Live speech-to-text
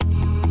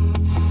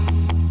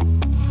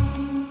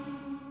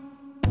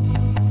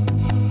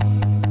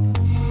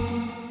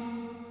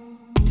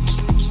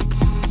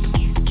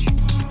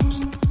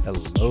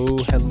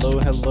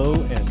hello,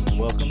 and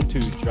welcome to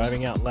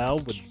Driving Out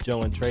Loud with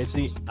Joe and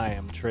Tracy. I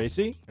am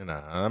Tracy. And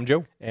I'm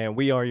Joe. And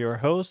we are your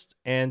hosts.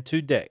 And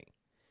today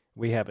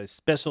we have a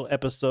special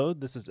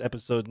episode. This is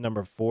episode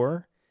number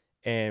 4.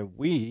 And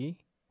we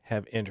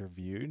have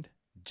interviewed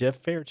Jeff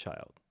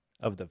Fairchild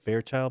of the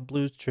Fairchild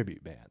Blues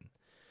Tribute Band.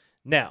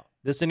 Now,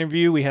 this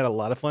interview we had a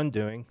lot of fun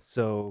doing.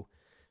 So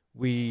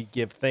we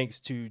give thanks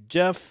to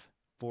Jeff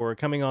for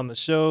coming on the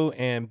show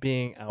and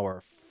being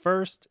our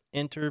first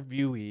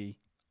interviewee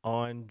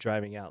on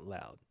Driving Out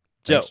Loud.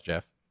 Thanks, Joe,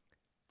 Jeff.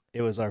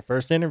 it was our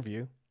first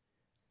interview.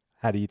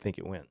 How do you think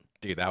it went?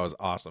 Dude, that was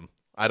awesome.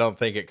 I don't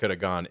think it could have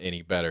gone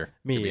any better,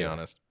 to be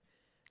honest.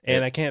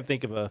 And I can't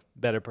think of a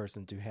better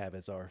person to have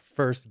as our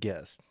first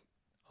guest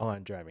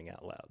on Driving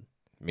Out Loud.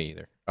 Me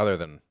either, other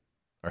than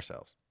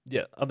ourselves.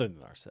 Yeah, other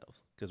than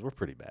ourselves, because we're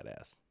pretty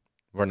badass.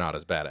 We're not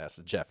as badass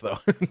as Jeff, though.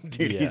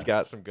 Dude, Yeah. He's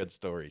got some good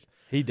stories.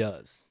 He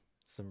does.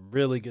 Some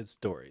really good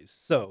stories.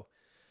 So,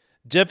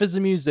 Jeff is a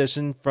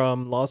musician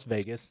from Las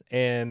Vegas,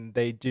 and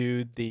they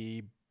do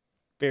the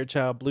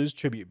Fairchild Blues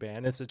Tribute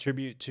Band. It's a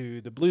tribute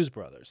to the Blues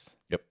Brothers.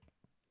 Yep.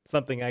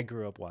 Something I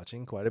grew up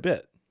watching quite a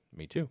bit.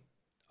 Me too.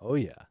 Oh,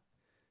 yeah.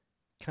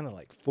 Kind of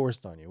like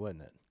forced on you,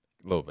 wasn't it?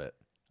 A little bit.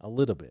 A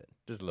little bit.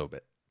 Just a little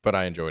bit. But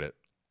I enjoyed it.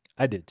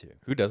 I did too.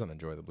 Who doesn't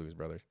enjoy the Blues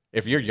Brothers?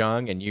 If you're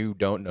young and you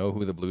don't know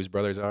who the Blues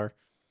Brothers are,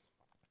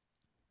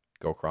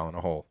 go crawl in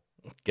a hole.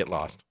 Get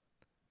lost.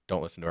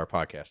 Don't listen to our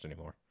podcast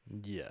anymore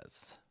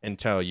Yes.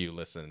 until you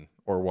listen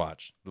or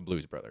watch the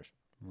Blues Brothers.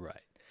 Right.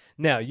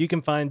 Now, you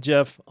can find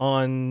Jeff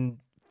on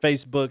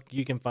Facebook.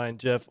 You can find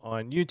Jeff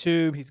on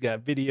YouTube. He's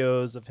got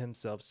videos of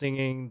himself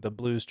singing, the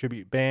Blues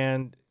Tribute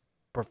Band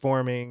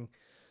performing.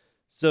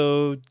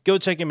 So go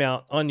check him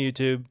out on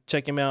YouTube.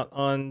 Check him out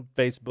on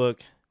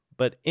Facebook.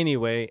 But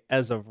anyway,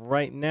 as of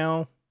right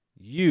now,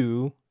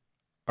 you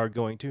are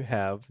going to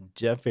have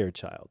Jeff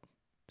Fairchild.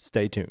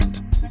 Stay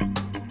tuned.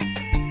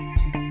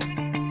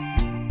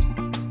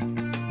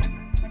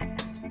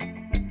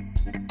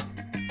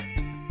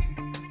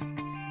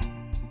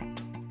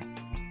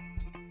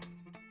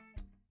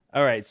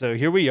 All right, so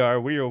here we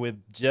are. We are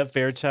with Jeff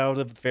Fairchild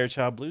of the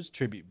Fairchild Blues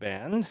Tribute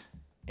Band.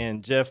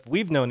 And Jeff,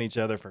 we've known each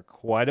other for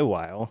quite a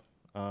while.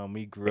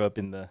 We grew up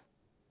in the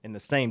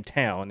same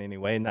town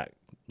anyway, not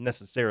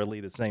necessarily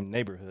the same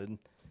neighborhood.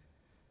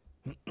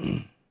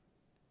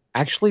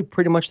 Actually,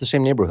 pretty much the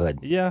same neighborhood.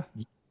 Yeah.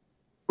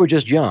 We're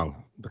just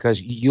young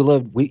because you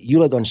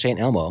lived on St.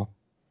 Elmo,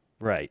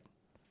 Right.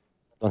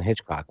 on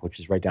Hitchcock, which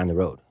is right down the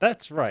road.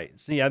 That's right.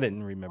 See, I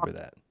didn't remember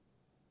that.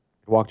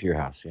 Walk to your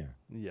house, yeah.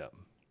 Yeah.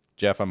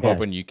 Jeff, I'm Yes.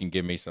 hoping you can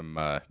give me some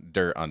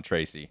dirt on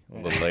Tracy a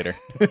little later.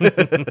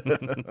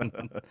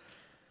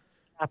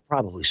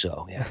 Probably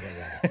so, yeah.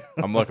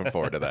 I'm looking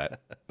forward to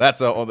that. That's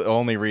the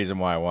only reason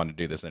why I wanted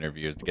to do this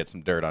interview is to get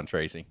some dirt on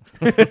Tracy.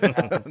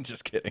 I'm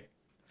just kidding.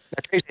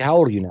 Now, Tracy, how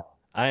old are you now?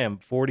 I am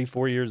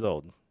 44 years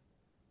old.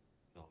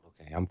 Oh,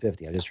 okay, I'm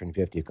 50. I just turned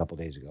 50 a couple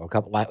days ago.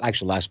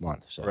 Actually, last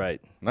month. So.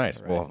 Right. Nice.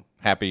 Right. Well,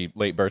 happy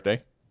late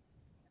birthday.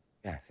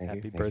 Yeah, thank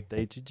Happy you.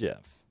 birthday to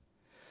Jeff.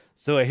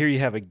 So I hear you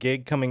have a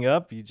gig coming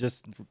up. You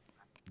just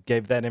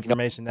gave that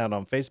information out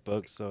on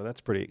Facebook, so that's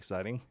pretty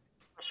exciting.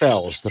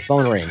 Fells, the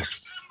phone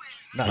rings.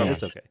 No, Yeah.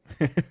 it's okay.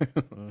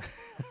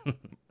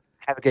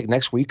 Have a gig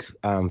next week,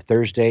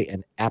 Thursday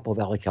in Apple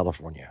Valley,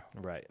 California.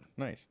 Right.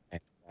 Nice.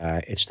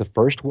 It's the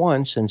first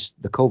one since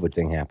the COVID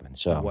thing happened.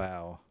 So,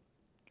 Wow.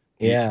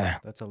 yeah.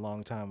 That's a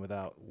long time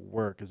without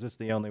work. Is this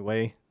the only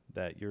way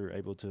that you're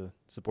able to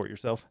support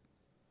yourself?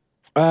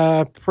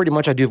 Pretty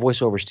much I do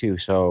voiceovers too,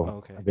 so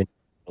Okay. I've been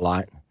a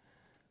lot.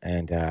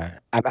 And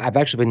I've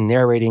actually been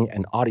narrating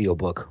an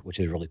audiobook, which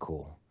is really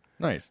cool.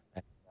 Nice.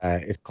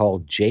 It's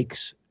called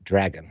Jake's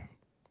Dragon,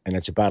 and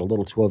it's about a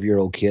little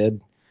 12-year-old kid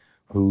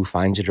who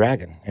finds a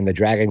dragon, and the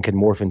dragon can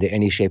morph into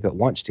any shape it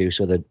wants to,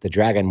 so the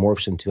dragon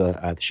morphs into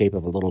the shape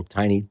of a little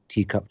tiny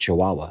teacup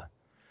chihuahua.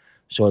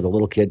 So the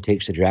little kid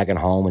takes the dragon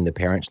home, and the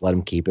parents let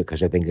him keep it because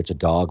they think it's a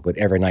dog, but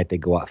every night they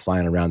go out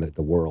flying around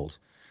the world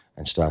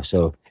and stuff.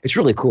 So it's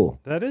really cool.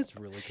 That is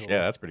really cool.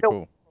 Yeah, that's pretty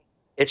cool.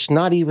 It's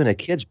not even a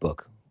kid's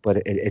book, but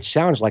it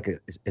sounds like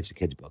it's a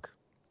kid's book,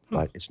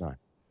 but it's not.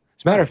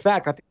 As a matter of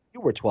fact, I think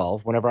you were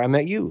 12 whenever I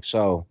met you.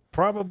 So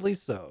Probably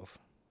so.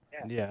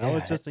 Yeah, I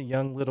was yeah. just a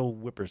young little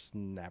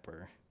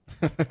whippersnapper.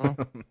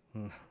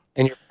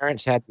 And your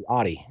parents had the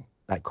Audi,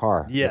 that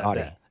car. the Yeah,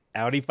 Audi. that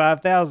Audi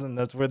 5000.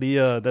 That's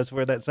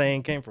where that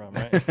saying came from,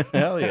 right?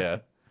 Hell yeah.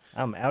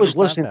 I'm I Audi was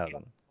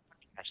listening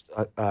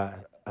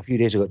 5000. A few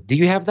days ago. Do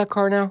you have that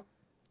car now?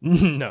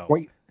 No. Were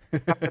you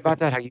talking about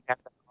that? How you have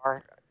that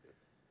car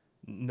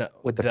No.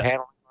 with the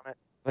panel on it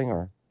thing,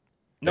 or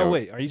No, No.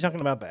 wait. Are you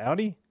talking about the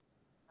Audi?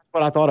 that's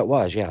what I thought it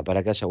was. Yeah, but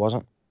I guess it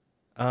wasn't.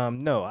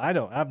 No, I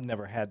don't. I've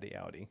never had the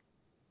Audi.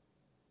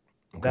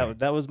 Okay.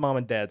 That was mom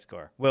and dad's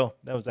car. Well,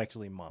 that was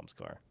actually mom's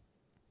car.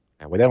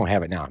 Yeah, well, they don't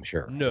have it now. I'm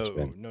sure. No, It's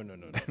been- no.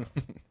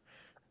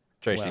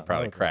 Tracy Well,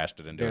 probably that was a crashed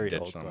it into a very ditch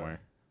old car.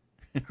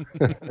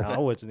 somewhere. No, I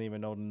wasn't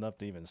even old enough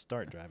to even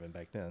start driving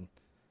back then.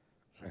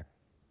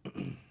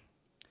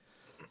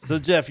 So,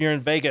 Jeff, you're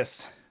in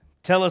Vegas.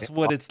 Tell us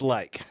what it's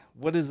like.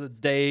 What is a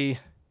day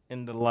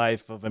in the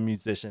life of a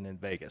musician in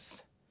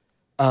Vegas?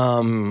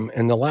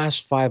 In the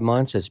last 5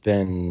 months, it's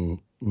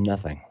been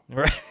nothing.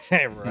 Right,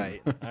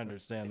 right. I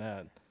understand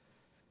that.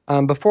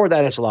 Before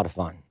that, it's a lot of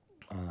fun.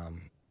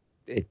 Um,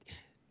 it,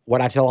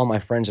 what I tell all my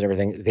friends and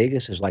everything,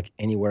 Vegas is like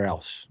anywhere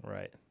else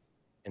Right.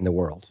 in the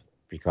world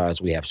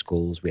because we have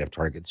schools, we have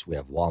Targets, we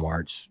have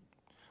Walmarts,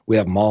 we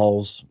have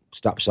malls,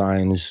 stop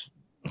signs,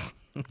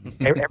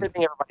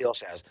 everything everybody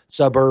else has,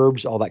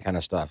 suburbs, all that kind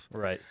of stuff.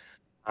 Right.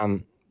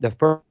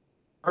 The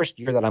first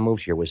year that I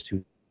moved here was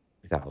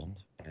 2000,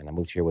 and I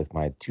moved here with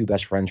my two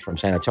best friends from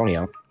San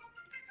Antonio.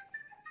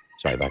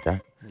 Sorry about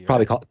that. You're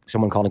Probably right.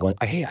 someone called and going,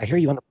 "Hey, I hear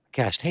you on the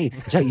podcast. Hey,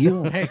 is that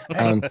you?" Hey,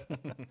 hey.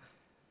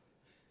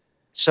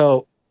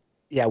 So,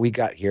 yeah, we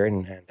got here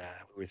and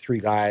we were three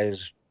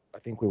guys. I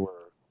think we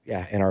were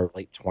in our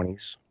late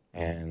 20s,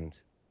 and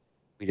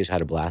we just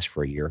had a blast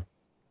for a year.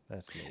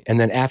 That's neat. And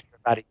then after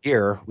about a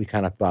year, we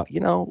kind of thought,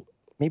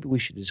 maybe we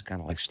should just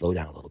kind of like slow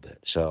down a little bit.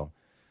 So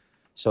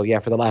yeah,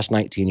 for the last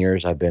 19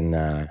 years, I've been.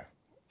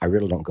 I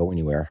really don't go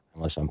anywhere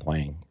unless I'm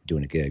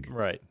doing a gig.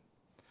 Right.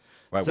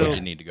 Why So- would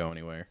you need to go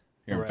anywhere?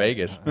 You're in Right.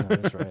 Vegas.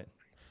 That's right.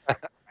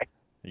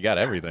 You got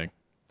everything.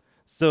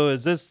 So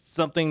is this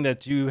something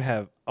that you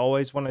have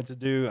always wanted to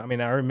do? I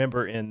mean, I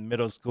remember in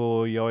middle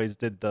school, you always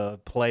did the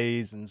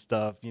plays and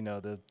stuff,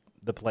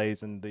 the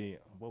plays and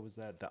what was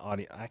that?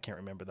 I can't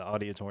remember the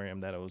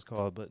auditorium that it was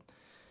called, but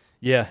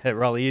yeah, at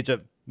Raleigh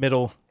Egypt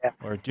Middle Yeah.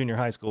 or junior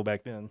high school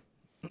back then.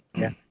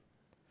 Yeah.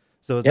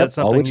 So is Yep, that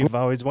something always you've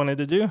always wanted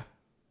to do?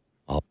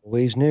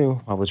 Always knew.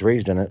 I was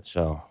raised in it,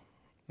 so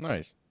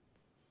Nice.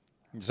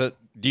 So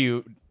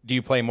do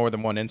you play more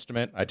than one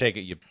instrument? I take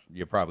it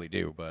you probably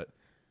do, but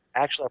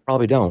actually, I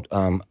probably don't.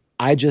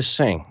 I just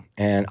sing,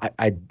 and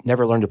I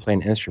never learned to play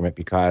an instrument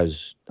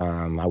because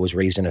I was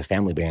raised in a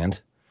family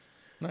band,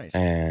 nice.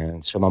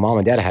 and so my mom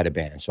and dad had a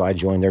band. So I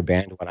joined their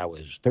band when I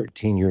was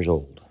 13 years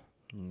old.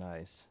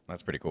 Nice.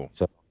 That's pretty cool.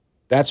 So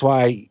that's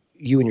why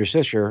you and your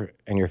sister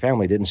and your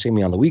family didn't see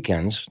me on the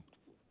weekends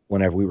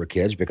whenever we were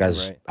kids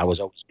because Right. I was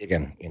always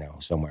gigging,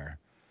 somewhere.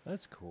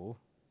 That's cool.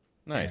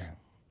 Nice. Yeah.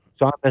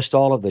 So I missed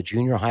all of the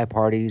junior high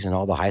parties and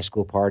all the high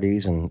school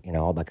parties and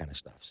all that kind of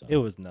stuff. So It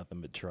was nothing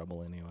but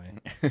trouble anyway.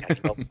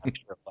 I'm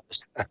sure it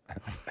was.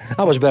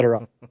 I was better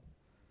off. I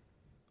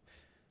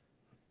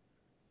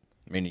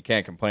mean, you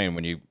can't complain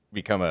when you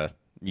become a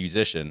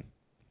musician.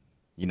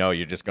 You're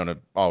just going to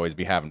always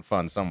be having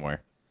fun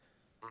somewhere.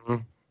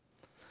 Mhm.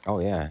 Oh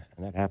yeah,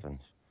 and that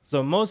happens.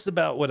 So most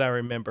about what I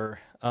remember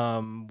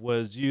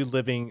was you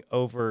living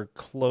over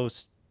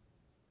close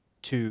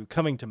to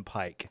Covington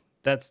Pike.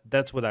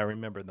 That's what I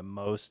remember the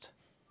most.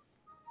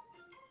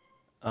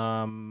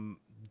 And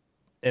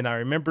I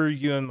remember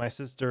you and my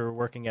sister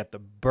working at the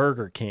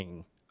Burger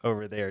King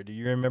over there. Do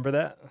you remember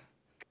that?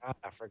 God,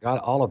 I forgot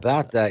all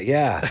about that.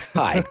 Yeah.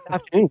 Hi. Good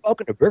afternoon.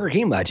 Welcome to Burger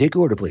King. Take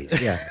your order, please.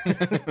 Yeah.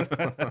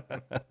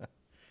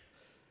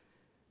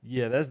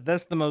 Yeah,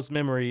 that's the most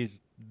impactful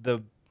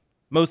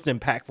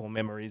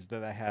memories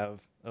that I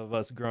have of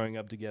us growing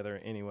up together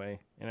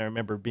anyway. And I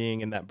remember being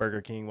in that Burger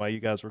King while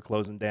you guys were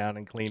closing down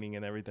and cleaning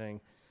and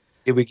everything.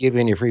 Did we give you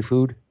any free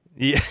food?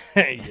 Yeah,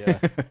 yeah.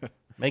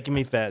 Making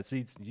me fat.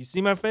 See, you see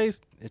my face?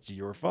 It's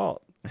your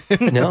fault.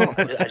 No.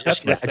 I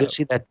That's messed just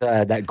see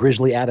that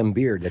Grizzly Adam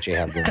beard that you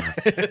have going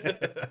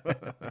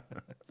on.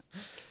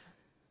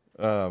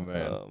 Oh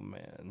man. Oh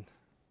man.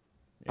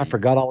 I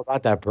forgot all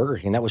about that Burger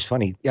King. That was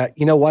funny. Yeah.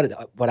 You know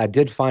what? What I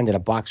did find in a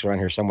box around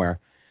here somewhere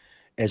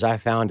is I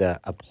found a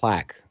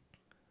plaque,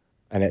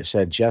 and it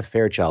said Jeff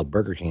Fairchild,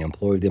 Burger King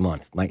Employee of the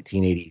Month,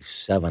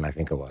 1987, I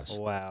think it was.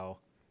 Wow.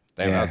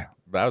 Damn, Yeah.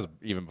 that was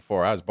even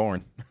before I was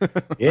born.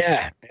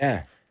 Yeah.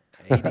 Yeah.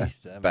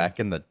 87. Back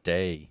in the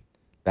day.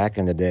 Back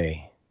in the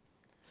day.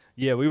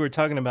 Yeah, we were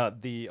talking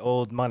about the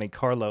old Monte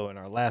Carlo in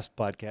our last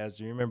podcast.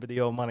 Do you remember the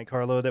old Monte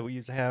Carlo that we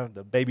used to have?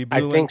 The baby blue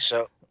I one? think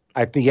so.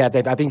 I think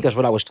I think that's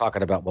what I was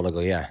talking about a while ago.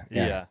 Yeah.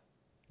 Yeah.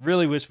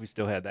 Really wish we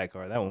still had that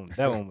car. That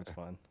one was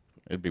fun.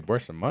 It'd be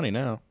worth some money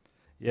now.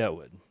 Yeah, it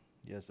would.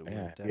 Yes, it would.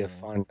 Yeah, it'd be a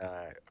Definitely.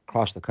 fun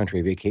across the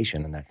country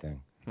vacation in that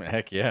thing.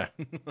 Heck yeah.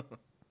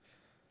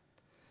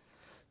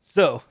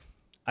 So,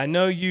 I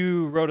know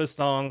you wrote a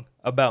song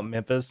about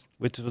Memphis,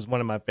 which was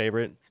one of my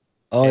favorite.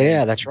 Oh And-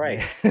 yeah, that's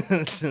right.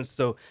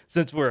 So,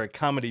 since we're a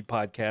comedy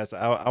podcast,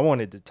 I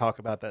wanted to talk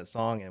about that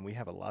song, and we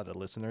have a lot of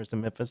listeners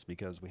in Memphis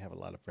because we have a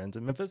lot of friends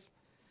in Memphis.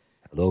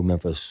 Hello,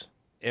 Memphis.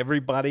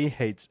 Everybody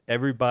hates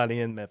everybody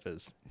in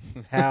Memphis.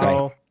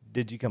 How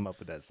did you come up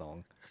with that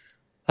song?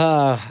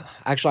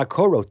 Actually, I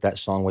co-wrote that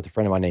song with a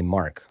friend of mine named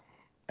Mark,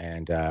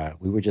 and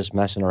we were just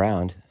messing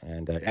around.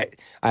 And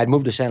I had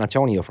moved to San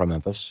Antonio from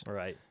Memphis,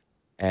 Right.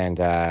 and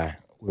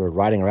we were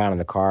riding around in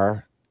the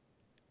car,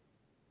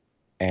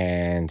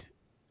 and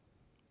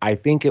I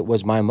think it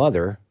was my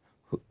mother.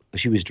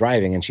 She was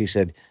driving, and she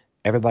said,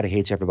 "Everybody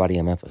hates everybody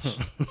in Memphis."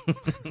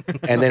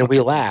 And then we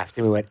laughed,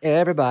 and we went,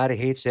 "Everybody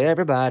hates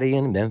everybody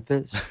in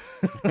Memphis."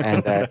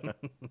 And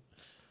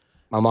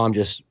my mom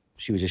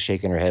she was just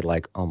shaking her head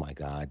like, "Oh my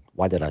God,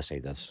 why did I say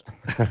this?"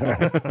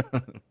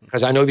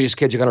 Because I know these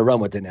kids are going to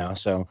run with it now.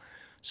 So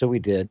we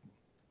did.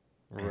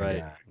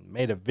 Right.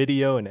 made a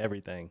video and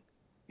everything.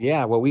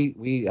 Yeah, well,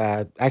 we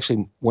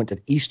actually went to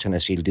East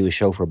Tennessee to do a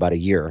show for about a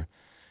year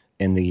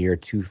in the year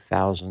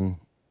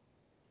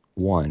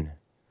 2001,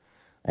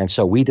 and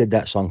so we did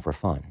that song for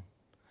fun,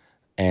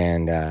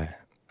 and a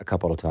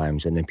couple of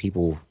times, and then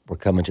people were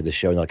coming to the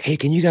show and they're like, "Hey,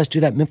 can you guys do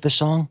that Memphis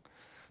song?"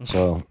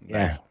 So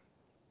yeah, Nice.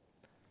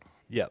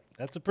 Yep,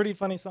 that's a pretty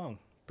funny song.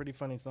 Pretty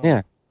funny song.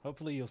 yeah,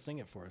 Hopefully you'll sing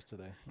it for us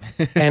today.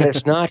 and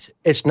it's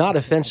not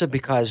offensive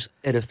because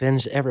it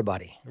offends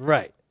everybody,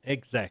 Right.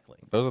 Exactly.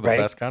 Those are the right?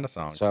 best kind of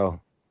songs. So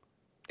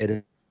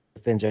it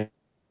offends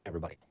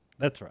everybody.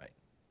 That's right.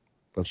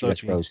 Folks, So you guys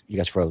if you- froze. You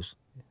guys froze.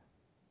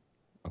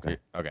 Okay.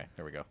 Okay,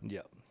 there we go.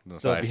 Yep.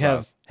 That's So what I if you saw.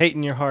 have hate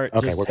in your heart,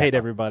 Okay, just we're hate back.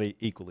 everybody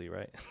equally,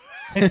 right?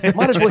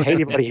 Might as well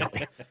hate everybody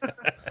equally.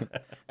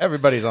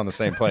 Everybody's on the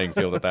same playing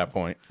field at that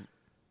point.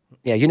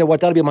 Yeah, you know what?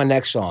 That'll be my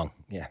next song.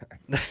 Yeah.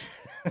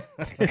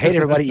 Hate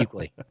everybody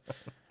equally.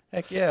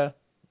 Heck yeah.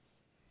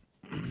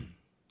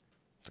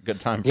 It's a good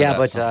time for Yeah, that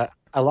but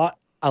song.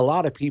 a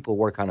lot of people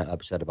were kind of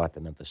upset about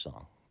the Memphis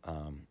song.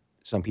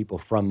 Some people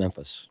from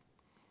Memphis,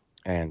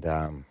 and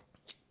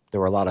there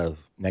were a lot of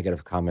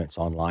negative comments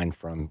online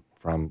from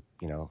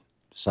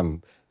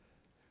some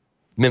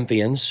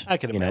Memphians. I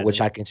can Which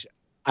imagine.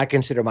 I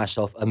consider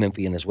myself a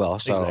Memphian as well.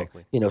 So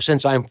Exactly.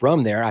 since I'm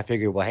from there, I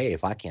figured, well, hey,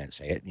 if I can't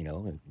say it,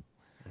 and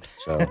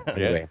so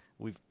anyway.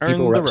 We've People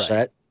earned were the upset.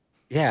 right.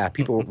 Yeah,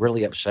 people were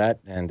really upset,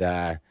 and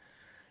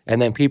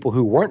then people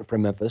who weren't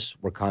from Memphis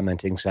were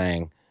commenting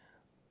saying,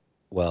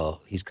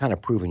 "Well, he's kind of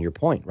proving your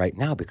point right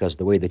now because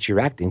the way that you're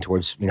acting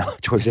towards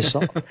towards this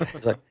song,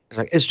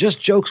 it's just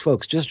jokes,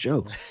 folks, just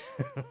jokes."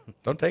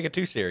 Don't take it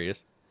too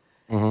serious.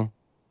 hmm All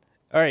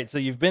right, so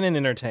you've been in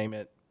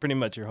entertainment pretty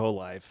much your whole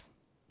life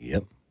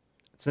Yep.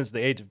 since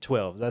the age of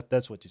 12.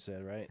 That's what you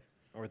said, right?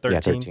 Or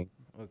Yeah, 13? 13.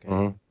 Okay.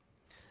 Mhm.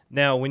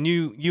 Now, when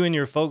you and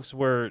your folks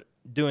were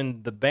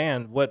doing the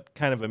band, what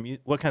kind of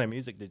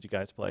music did you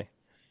guys play?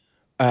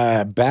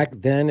 Back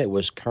then, it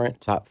was current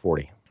top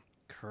 40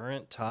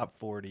 Current top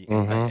 40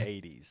 in Mhm. the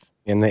 80s.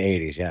 in the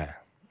 80s. Yeah.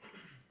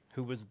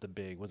 Who was the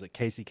big? Was it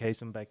Casey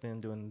Kasem back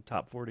then doing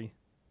top 40?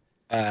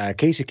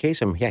 Casey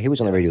Kasem, yeah, he was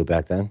on the Yeah. radio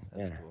back then.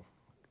 That's Yeah. cool.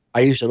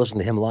 I used to listen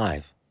to him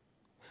live.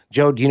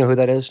 Joe, do you know who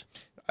that is?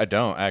 I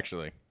don't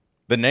actually.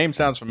 The name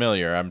sounds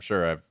familiar. I'm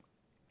sure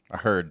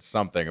I've heard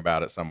something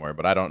about it somewhere,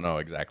 but I don't know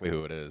exactly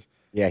who it is.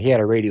 Yeah, he had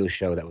a radio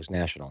show that was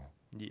national.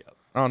 Yep.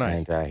 Oh,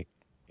 nice. And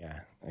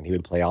and he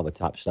would play all the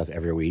top stuff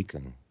every week.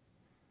 And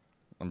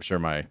I'm sure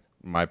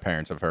my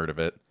parents have heard of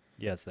it.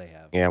 Yes, they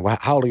have. yeah, well,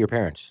 how old are your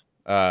parents?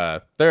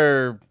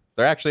 They're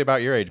actually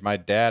about your age. My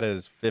dad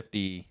is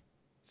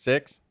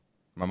 56.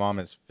 My mom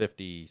is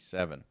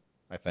 57,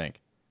 I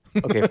think.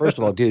 Okay, first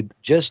of all, dude,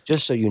 just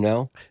so you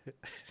know,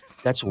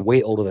 that's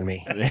way older than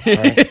me. All right?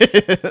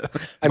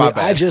 I My mean,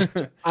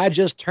 bad. I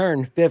just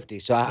turned 50,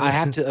 so I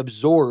have to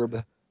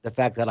absorb the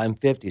fact that I'm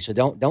 50. So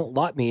don't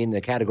lock me in the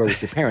category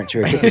with your parents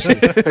here, 'cause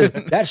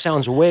that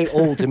sounds way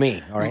old to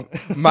me. All right.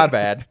 My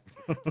bad.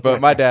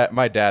 But my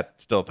dad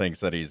still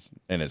thinks that he's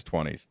in his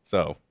 20s.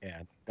 So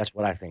Yeah, that's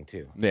what I think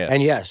too. yeah,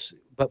 And yes,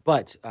 but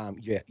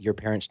yeah, your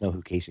parents know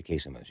who Casey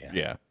Kasem is. Yeah.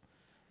 yeah.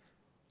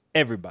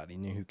 Everybody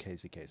knew who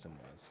Casey Kasem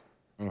was.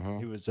 hmm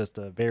He was just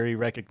a very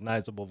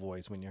recognizable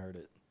voice when you heard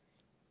it.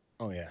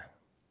 Oh yeah.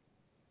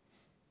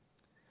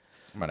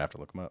 I might have to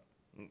look him up.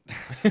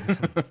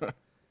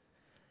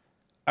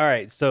 All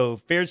right, so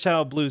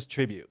Fairchild Blues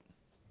Tribute.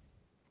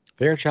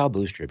 Fairchild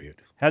Blues Tribute.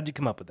 How'd you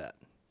come up with that?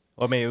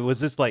 Well, I mean, was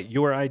this like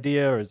your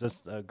idea, or is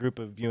this a group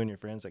of you and your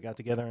friends that got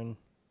together and?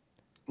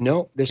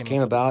 No, this Came up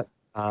came with this?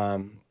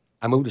 about.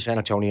 I moved to San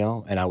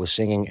Antonio, and I was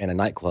singing in a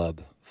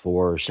nightclub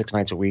for 6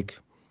 nights a week,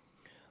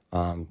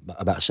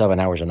 about 7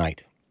 hours a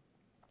night.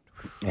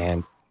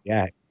 And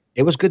yeah,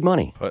 it was good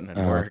money. Putting in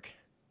Uh, work.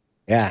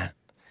 Yeah,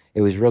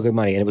 it was real good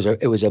money, and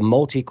it was a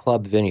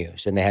multi-club venue,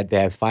 and they had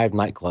 5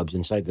 nightclubs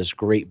inside this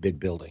great big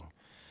building.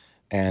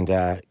 And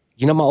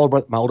my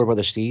older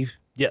brother Steve,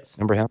 Yes.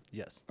 remember him?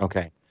 Yes.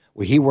 Okay,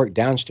 well, he worked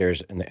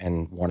downstairs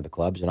in one of the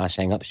clubs, and I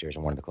sang upstairs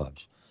in one of the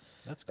clubs.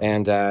 That's cool.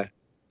 And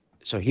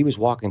so he was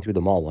walking through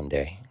the mall one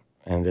day,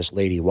 and this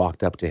lady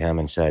walked up to him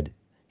and said,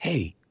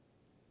 "Hey,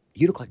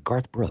 you look like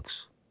Garth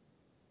Brooks."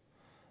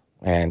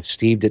 And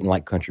Steve didn't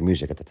like country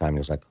music at the time. He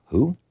was like,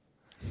 "Who?"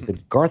 He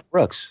said, "Garth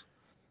Brooks."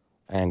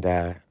 And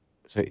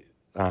so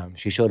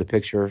she showed a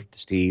picture to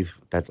Steve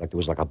that there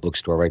was like a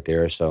bookstore right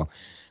there. So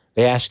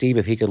they asked Steve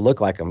if he could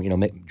look like him,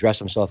 dress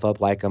himself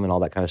up like him and all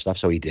that kind of stuff.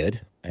 So he did.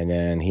 And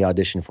then he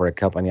auditioned for a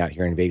company out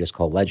here in Vegas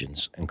called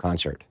Legends in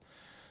Concert.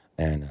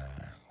 And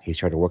he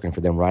started working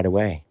for them right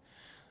away.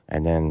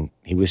 And then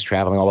he was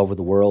traveling all over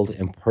the world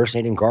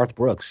impersonating Garth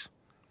Brooks.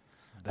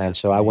 And That's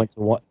so I neat.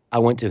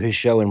 went to his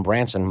show in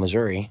Branson,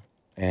 Missouri,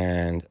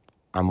 and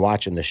I'm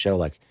watching the show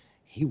like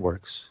he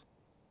works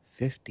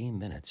 15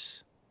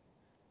 minutes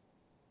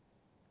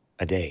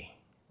a day,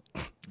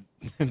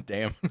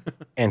 Damn.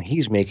 and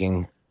he's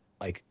making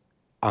like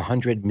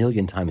 100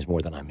 million times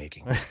more than I'm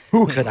making.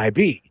 Who can I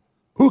be?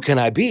 Who can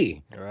I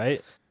be? All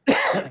right.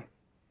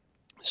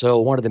 So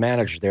one of the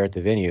managers there at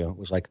the venue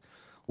was like,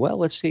 well,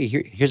 let's see.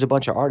 Here's a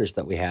bunch of artists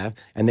that we have,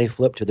 and they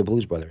flipped to the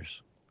Blues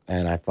Brothers.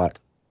 And I thought,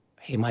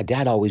 hey, my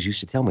dad always used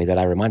to tell me that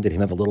I reminded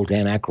him of a little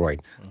Dan Aykroyd.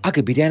 I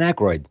could be Dan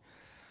Aykroyd.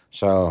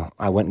 So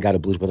I went and got a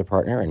Blues Brother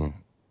partner and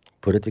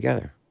put it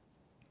together.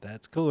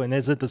 That's cool. And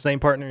is it the same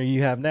partner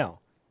you have now?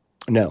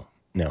 No.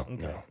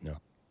 Okay.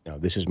 No.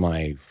 This is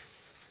my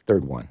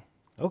third one.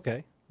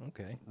 Okay.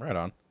 Right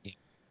on.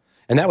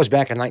 And that was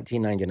back in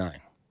 1999.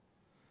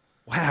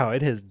 Wow,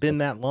 it has been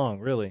that long,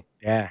 really.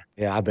 Yeah.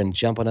 I've been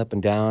jumping up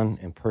and down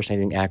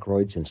impersonating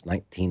Aykroyd since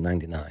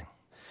 1999.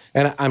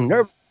 And I'm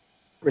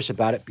nervous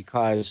about it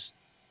because,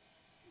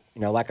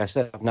 like I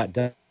said, I've not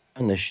done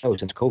this show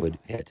since COVID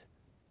hit.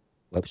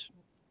 Whoops.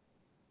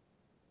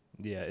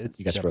 Yeah, it's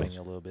You guys jumping froze.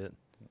 a little bit.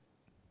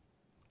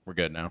 We're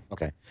good now.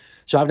 Okay.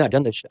 So I've not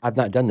done this. I've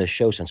not done this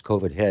show since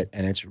COVID hit,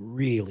 and it's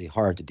really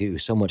hard to do.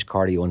 So much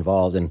cardio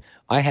involved, and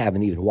I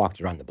haven't even walked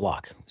around the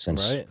block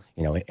since Right.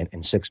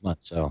 in 6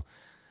 months. So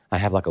I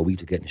have like a week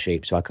to get in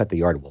shape. So I cut the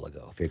yard a while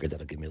ago. Figured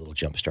that'll give me a little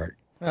jump start.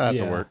 That's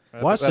yeah. a work.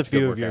 That's Watched that's a good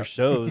few of your workout.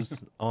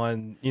 shows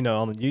on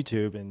on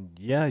YouTube, and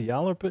yeah,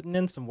 y'all are putting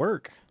in some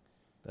work.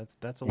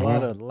 That's a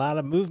lot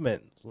of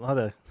movement, a lot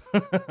of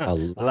A a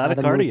lot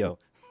of cardio.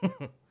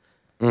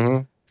 Mm-hmm.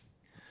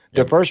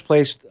 The Yep. first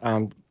place,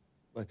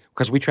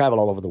 because we travel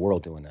all over the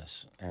world doing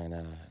this,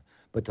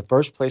 but the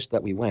first place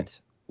that we went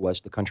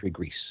was the country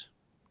Greece.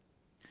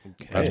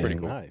 Okay, That's pretty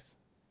cool. Nice.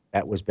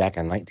 That was back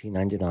in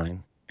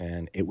 1999,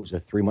 and it was a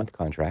 3-month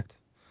contract.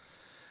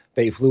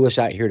 They flew us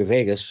out here to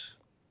Vegas,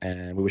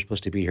 and we were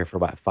supposed to be here for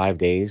about 5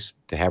 days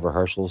to have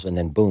rehearsals, and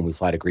then boom, we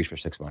fly to Greece for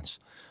 6 months.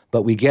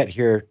 But we get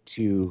here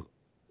to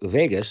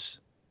Vegas,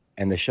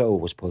 and the show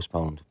was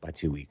postponed by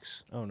 2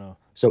 weeks. Oh no.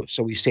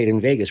 So we stayed in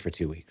Vegas for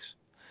 2 weeks.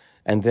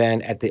 And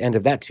then at the end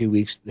of that 2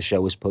 weeks, the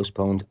show was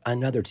postponed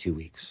another 2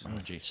 weeks. Oh,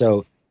 geez.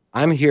 So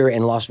I'm here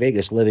in Las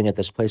Vegas living at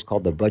this place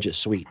called the Budget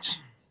Suites.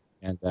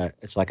 And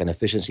it's like an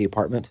efficiency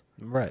apartment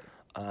Right.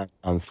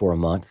 for a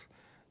month.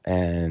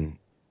 And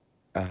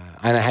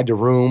I had to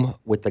room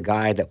with the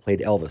guy that played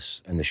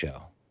Elvis in the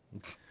show.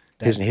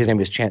 His name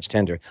is Chance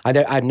Tender.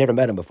 I'd never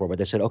met him before, but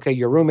they said, okay,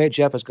 your roommate,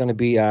 Jeff, is going to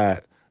be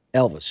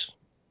Elvis.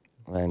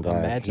 And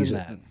Imagine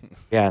that.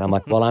 Yeah, and I'm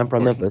like, well, I'm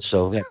from Memphis,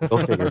 so yeah,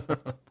 go figure.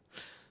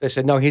 They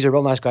said, no, he's a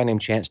real nice guy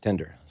named Chance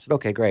Tender. I said,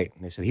 okay, great.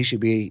 And they said, he should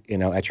be,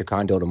 at your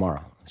condo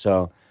tomorrow.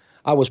 So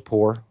I was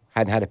poor,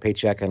 hadn't had a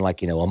paycheck in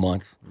like, a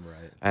month.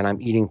 Right. And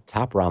I'm eating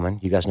top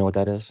ramen. You guys know what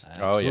that is?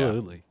 Oh, yeah.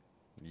 Absolutely.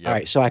 Yep. All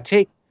right, so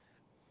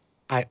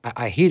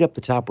I heat up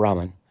the top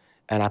ramen,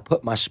 and I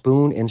put my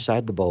spoon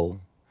inside the bowl,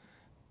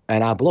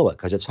 and I blow it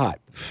because it's hot.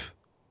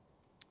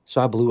 So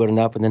I blew it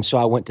enough, and then so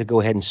I went to go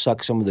ahead and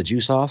suck some of the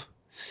juice off.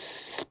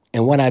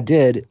 And when I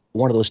did,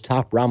 one of those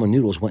top ramen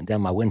noodles went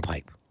down my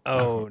windpipe.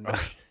 Oh no.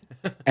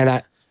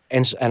 And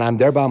I'm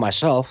there by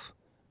myself,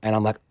 and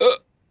I'm like,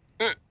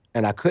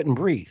 and I couldn't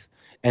breathe.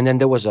 And then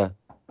there was a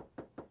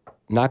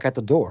knock at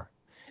the door,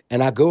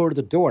 and I go to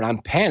the door, and I'm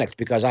panicked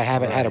because I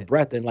haven't had a Right.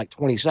 breath in like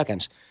 20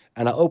 seconds.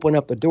 And I open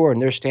up the door,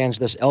 and there stands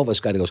this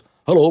Elvis guy that goes,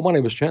 "Hello, my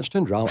name is Chance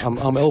Tender. I'm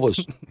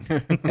Elvis."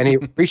 And he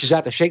reaches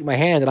out to shake my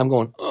hand, and I'm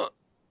going, Oh.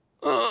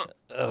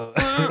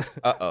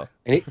 Uh-oh.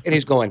 and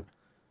he's going,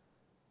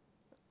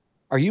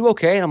 "Are you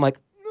okay?" And I'm like,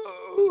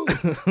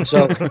 "No."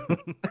 So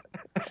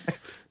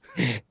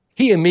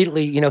he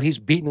immediately, he's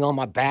beating on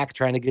my back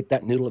trying to get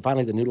that noodle.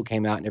 Finally, the noodle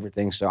came out and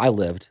everything. So I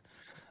lived.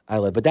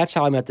 But that's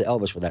how I met the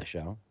Elvis for that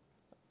show.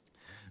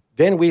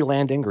 Then we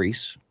land in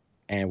Greece,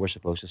 and we're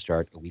supposed to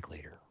start a week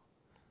later.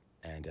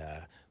 And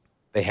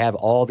they have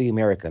all the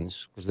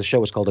Americans, because the show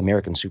was called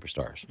American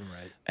Superstars.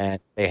 Right. And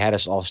they had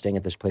us all staying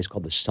at this place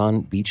called the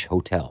Sun Beach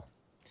Hotel.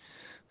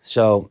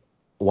 So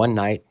one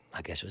night,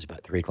 I guess it was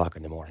about 3 o'clock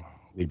in the morning.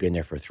 We'd been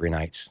there for 3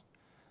 nights.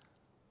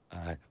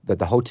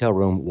 The hotel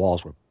room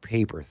walls were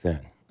paper thin.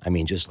 I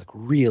mean, just like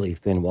really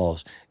thin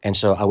walls. And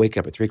so I wake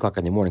up at 3 o'clock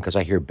in the morning because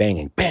I hear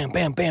banging, bam,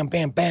 bam, bam,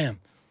 bam, bam.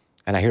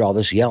 And I hear all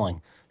this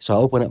yelling. So I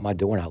open up my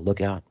door and I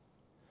look out.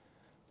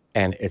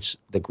 And it's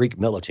the Greek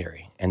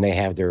military. And they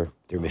have their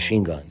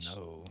machine guns.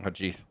 No. Oh,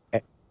 geez.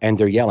 And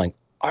they're yelling,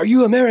 "Are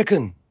you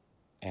American?"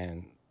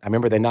 And I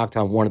remember they knocked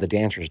on one of the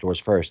dancers' doors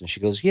first. And she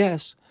goes,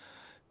 "Yes.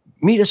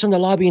 Meet us in the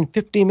lobby in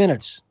 15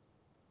 minutes.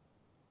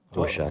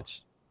 Door Uh-oh.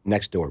 shuts.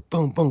 Next door.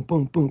 Boom, boom,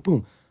 boom, boom,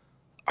 boom.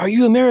 "Are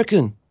you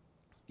American?"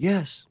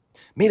 "Yes.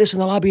 Meet us in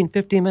the lobby in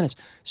 15 minutes.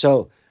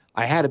 So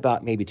I had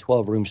about maybe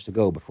 12 rooms to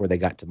go before they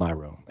got to my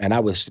room. And I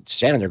was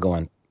standing there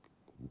going,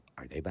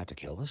 are they about to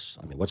kill us?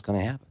 I mean, what's going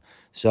to happen?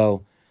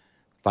 So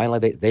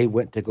finally they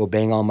went to go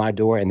bang on my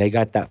door, and they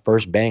got that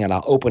first bang, and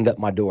I opened up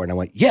my door and I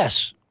went,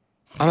 "Yes,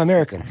 I'm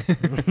American."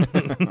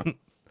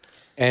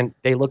 And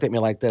they looked at me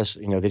like this,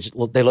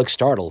 they look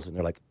startled, and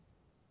they're like,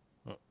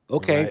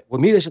 "Okay, Right.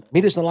 well, meet us in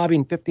the lobby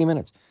in 15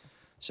 minutes.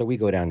 So we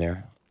go down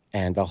there,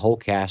 and the whole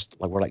cast,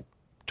 like we're like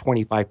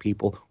 25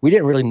 people. We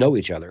didn't really know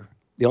each other.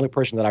 The only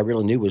person that I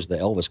really knew was the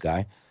Elvis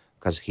guy,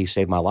 because he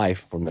saved my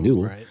life from the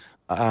noodle. Right.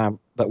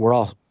 But we're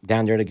all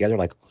down there together,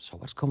 like, so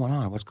what's going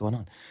on? What's going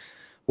on?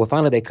 Well,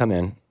 finally they come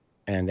in,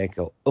 and they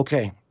go,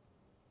 "Okay,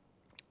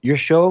 your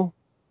show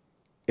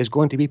is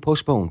going to be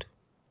postponed.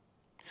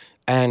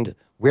 And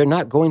we're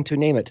not going to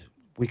name it.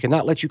 We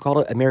cannot let you call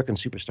it American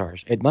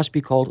Superstars. It must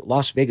be called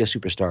Las Vegas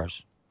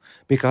Superstars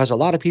because a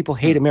lot of people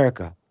hate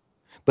America,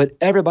 but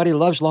everybody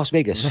loves Las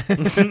Vegas.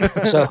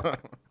 So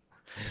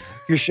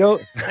your show,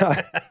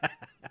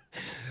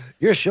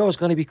 your show is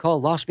going to be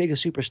called Las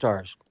Vegas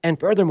Superstars. And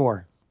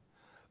furthermore,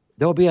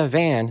 there'll be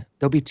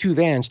there'll be 2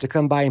 vans to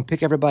come by and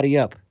pick everybody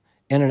up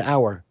in an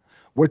hour.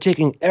 We're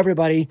taking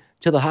everybody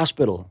to the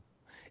hospital,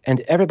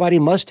 and everybody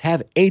must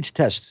have AIDS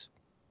tests.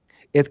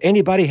 If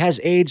anybody has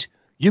AIDS,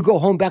 you go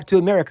home back to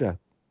America.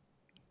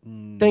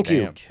 Thank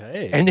you.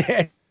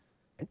 Okay.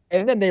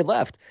 And then they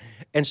left.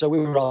 And so we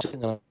were all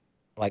sitting there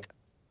like,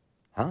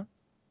 huh?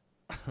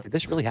 Did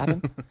this really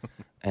happen?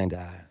 And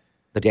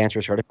the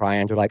dancers started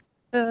crying. They're like,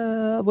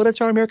 well,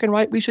 it's our American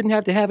right. We shouldn't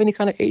have to have any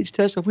kind of AIDS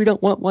test. If we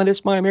don't want one,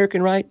 it's my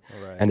American right.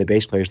 Right. And the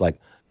bass player's like,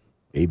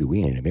 baby,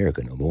 we ain't in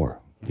America no more.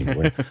 You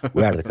know,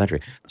 we're out of the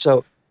country.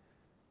 So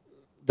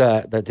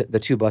the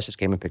 2 buses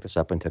came and picked us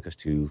up and took us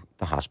to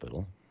the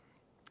hospital.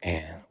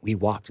 And we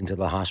walked into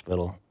the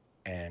hospital,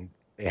 and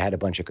they had a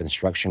bunch of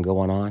construction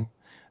going on,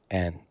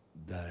 and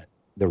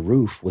the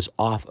roof was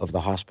off of the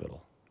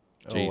hospital.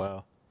 Oh, Jeez.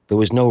 wow. There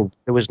was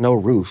no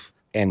roof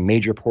in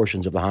major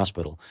portions of the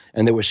hospital,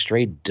 and there were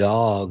stray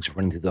dogs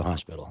running through the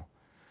hospital.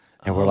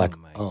 And we're like,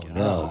 my oh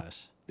no, gosh.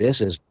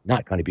 this is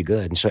not going to be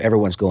good. And so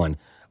everyone's going,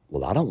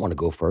 well, I don't want to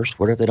go first.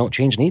 What if they don't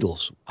change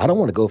needles? I don't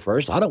want to go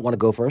first. I don't want to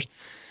go first.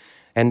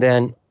 And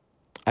then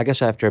I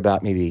guess after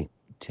about maybe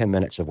 10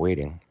 minutes of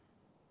waiting,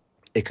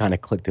 it kind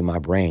of clicked in my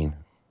brain.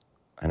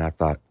 And I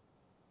thought,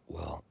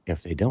 well,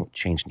 if they don't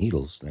change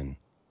needles, then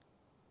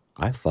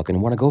I fucking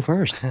want to go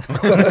first.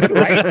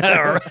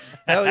 Right?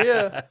 Hell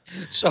yeah.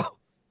 So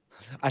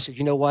I said,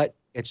 you know what?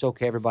 It's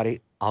okay,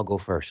 everybody. I'll go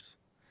first.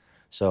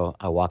 So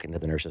I walk into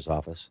the nurse's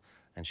office,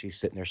 and she's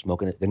sitting there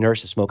smoking. The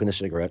nurse is smoking a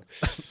cigarette.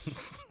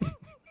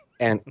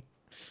 And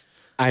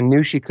I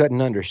knew she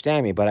couldn't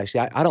understand me, but I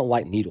said, I don't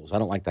like needles. I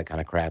don't like that kind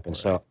of crap. And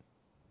so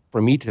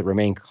for me to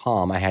remain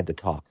calm, I had to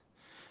talk.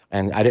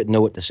 And I didn't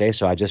know what to say,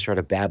 so I just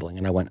started babbling.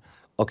 And I went,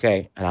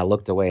 okay. And I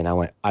looked away, and I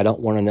went, I don't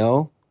want to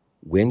know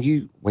when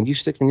you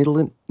stick the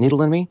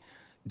needle in me.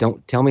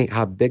 Don't tell me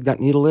how big that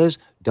needle is.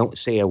 Don't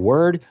say a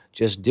word.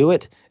 Just do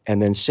it, and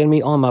then send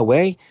me on my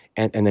way.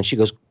 And then she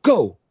goes,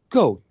 go,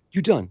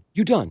 you done.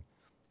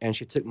 And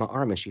she took my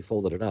arm and she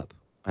folded it up.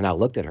 And I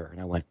looked at her and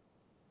I went,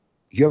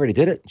 you already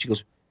did it? And she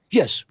goes,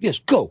 yes,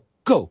 go.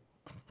 And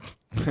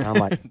I'm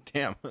like,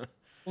 Damn. well,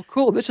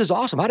 cool. This is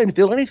awesome. I didn't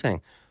feel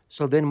anything.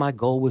 So then my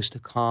goal was to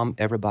calm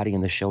everybody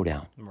in the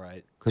showdown.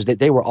 Right. Because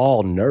they were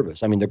all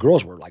nervous. I mean, the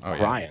girls were like Oh, yeah.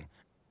 crying.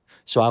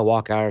 So I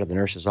walk out of the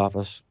nurse's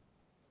office,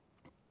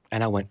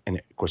 and I went, and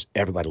of course,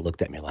 everybody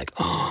looked at me like,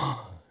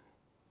 oh,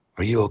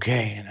 are you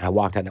okay? And I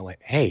walked out and I went,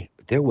 hey,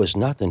 there was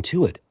nothing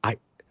to it.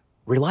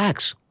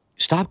 Relax.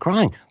 Stop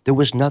crying. There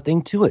was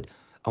nothing to it.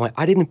 I went,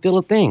 I didn't feel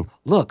a thing.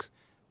 Look.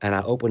 And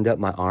I opened up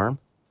my arm,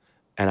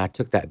 and I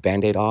took that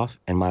Band-Aid off,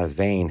 and my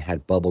vein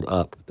had bubbled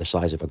up the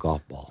size of a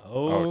golf ball.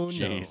 Oh,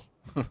 jeez.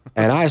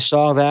 And I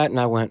saw that, and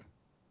I went,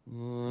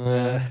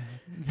 and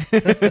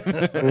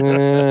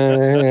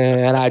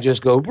I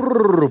just go,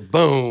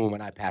 boom,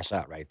 and I pass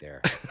out right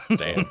there.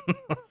 Damn.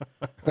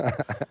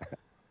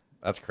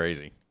 That's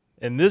crazy.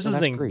 And this Well, is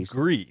that's in Greece.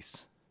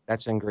 Greece.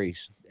 That's in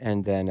Greece.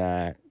 And then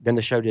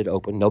the show did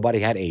open. Nobody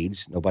had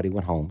AIDS. Nobody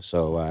went home.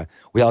 So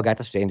we all got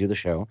to stay and do the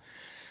show.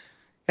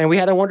 And we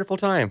had a wonderful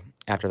time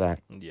after that.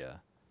 Yeah.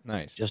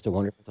 Nice. Just a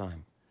wonderful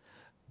time.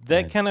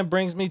 That Right. kind of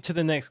brings me to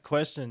the next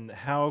question.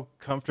 How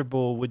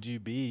comfortable would you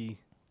be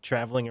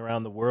traveling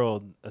around the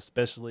world,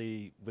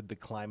 especially with the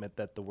climate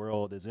that the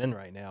world is in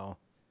right now?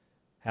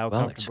 How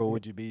Well, comfortable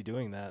would you be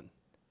doing that?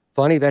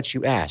 Funny that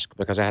you ask,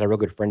 because I had a real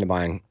good friend of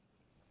mine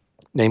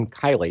named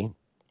Kylie.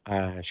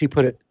 She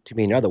put it to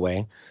me another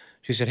way.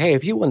 She said, hey,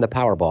 if you won the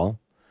Powerball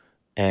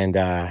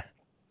and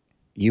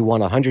you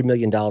won $100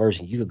 million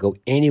and you could go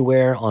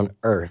anywhere on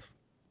earth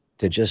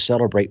to just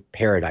celebrate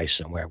paradise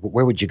somewhere,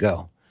 where would you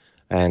go?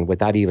 And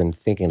without even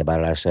thinking about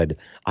it, I said,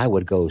 I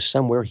would go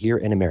somewhere here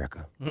in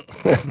America.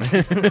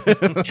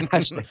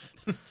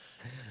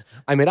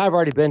 I mean, I've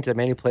already been to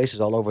many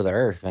places all over the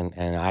earth, and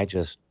I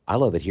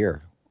love it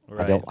here.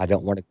 Right. I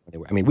don't want to go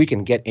anywhere. I mean, we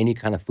can get any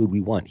kind of food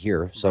we want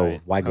here, so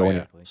Right. why go Oh, yeah.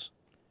 anywhere else?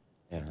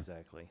 Yeah.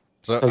 Exactly.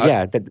 So, So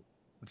yeah,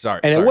 sorry.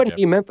 and it sorry, wouldn't Jeff.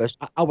 be Memphis.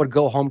 I would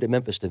go home to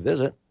Memphis to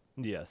visit.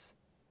 Yes.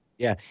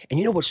 Yeah, and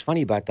you know what's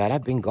funny about that?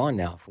 I've been gone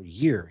now for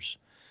years,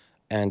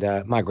 and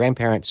my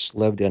grandparents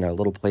lived in a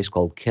little place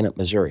called Kennett,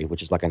 Missouri,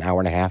 which is like an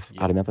hour and a half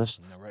Yep. out of Memphis.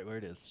 You know right where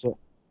it is. So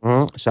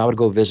I would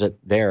go visit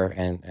there,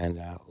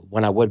 and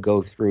when I would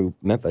go through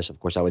Memphis, of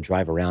course, I would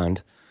drive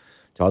around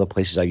to all the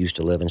places I used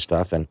to live and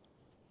stuff. And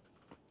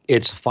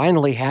it's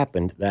finally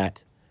happened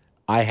that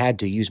I had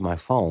to use my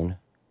phone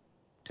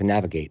to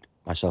navigate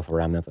myself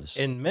around Memphis.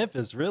 In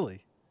Memphis,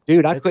 really?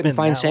 Dude, I It's couldn't been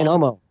find that St.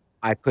 long? Elmo.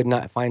 I could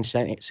not find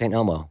St.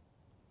 Elmo.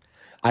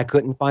 I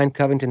couldn't find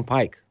Covington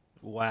Pike.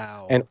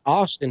 Wow. And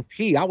Austin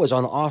P. I was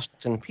on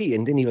Austin P.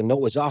 and didn't even know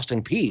it was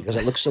Austin P. because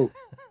it looked so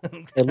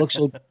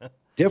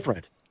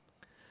different.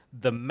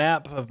 The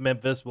map of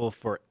Memphis will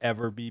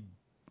forever be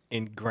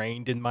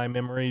ingrained in my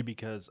memory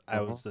because I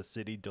Uh-huh. was a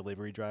city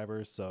delivery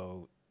driver.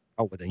 So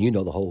Oh, but then you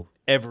know the whole.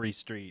 every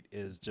street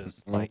is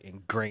just Mhm. like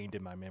ingrained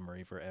in my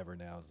memory forever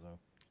now. So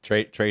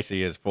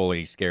Tracy has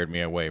fully scared me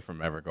away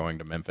from ever going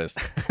to Memphis.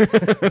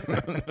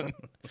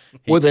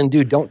 Well, then,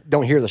 dude,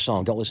 don't hear the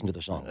song. Don't listen to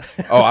the song.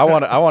 Oh, I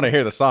want to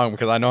hear the song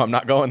because I know I'm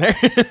not going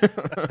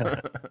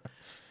there.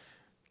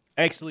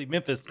 actually,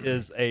 Memphis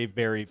is a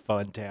very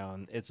fun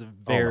town. It's a Oh my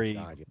very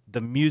God, yeah.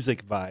 the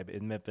music vibe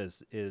in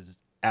Memphis is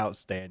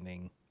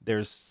outstanding.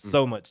 There's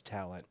so much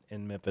talent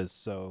in Memphis.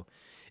 So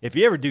if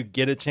you ever do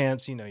get a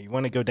chance, you know, you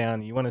want to go down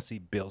and you want to see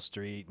Bill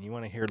Street and you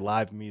want to hear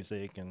live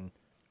music and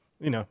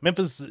you know,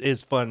 Memphis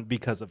is fun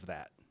because of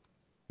that.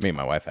 Me and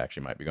my wife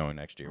actually might be going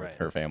next year Right. with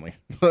her family.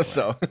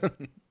 So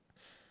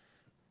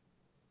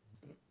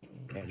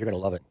Yeah, you're gonna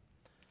love it.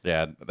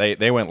 yeah,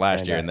 they went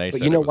last And, year and they but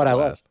said you know it was what a I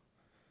love?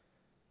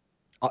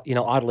 blast. You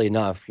know, oddly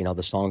enough, you know,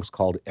 the song's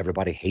called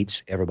 "Everybody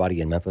Hates Everybody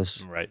in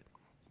Memphis," Right.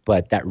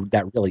 but that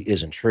really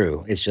isn't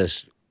true. It's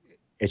just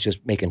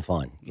making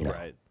fun. You know.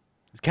 Right.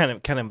 It's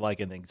kind of like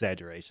an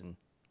exaggeration,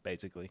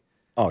 basically.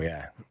 Oh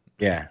yeah,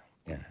 yeah,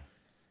 yeah.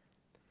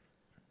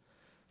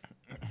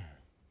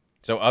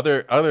 So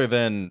other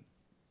than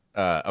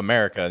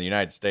America, the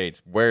United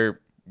States, where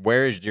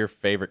is your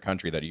favorite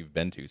country that you've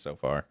been to so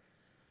far?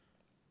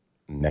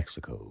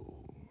 Mexico.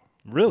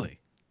 Really?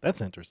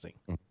 That's interesting.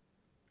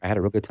 I had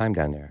a real good time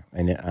down there,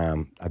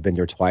 and I've been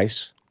there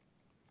twice,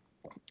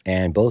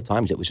 and both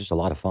times it was just a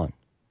lot of fun.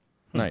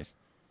 Nice.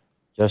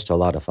 Just a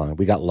lot of fun.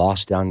 We got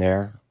lost down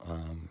there.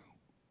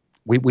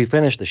 We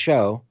finished the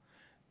show,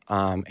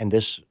 and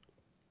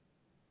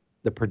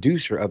the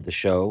producer of the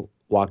show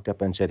walked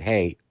up and said,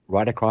 "Hey,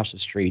 right across the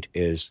street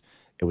it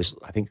was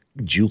I think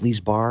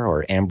Julie's Bar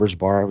or Amber's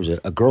Bar. It was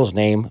a girl's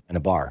name and a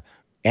bar,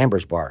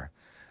 Amber's Bar,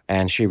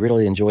 and she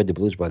really enjoyed the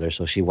Blues Brothers,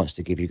 so she wants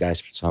to give you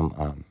guys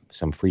some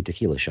free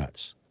tequila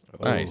shots."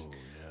 Nice. Oh,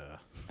 yeah.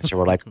 And so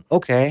we're like,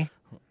 okay.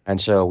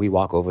 And so we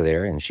walk over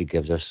there and she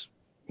gives us,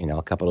 you know,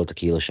 a couple of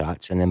tequila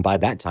shots. And then by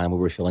that time we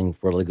were feeling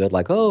really good,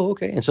 like, oh,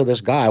 okay. And so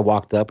this guy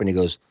walked up and he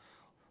goes,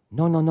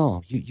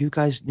 no. You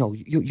guys, no,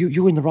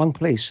 you're in the wrong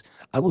place.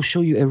 I will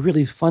show you a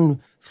really fun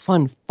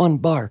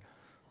bar.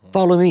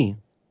 Follow me.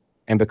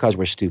 And because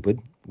we're stupid,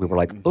 we were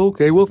like,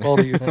 okay, we'll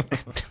follow you.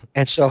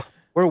 And so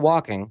we're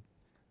walking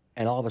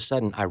and all of a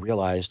sudden I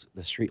realized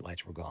the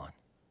streetlights were gone.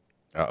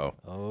 Uh-oh.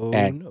 Oh,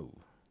 And no.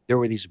 there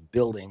were these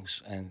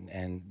buildings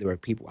and there were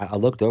people. I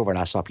looked over and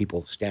I saw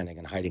people standing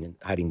and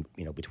hiding,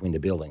 you know, between the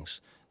buildings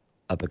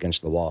up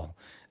against the wall.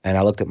 And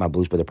I looked at my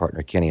Blues Brother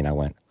partner, Kenny, and I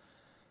went,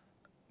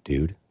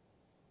 dude,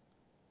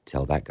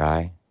 tell that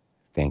guy,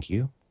 thank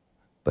you,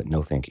 but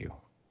no thank you.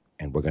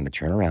 And we're going to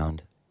turn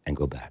around and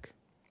go back.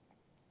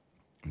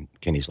 And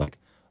Kenny's like,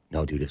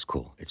 no, dude, it's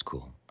cool. It's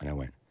cool. And I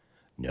went,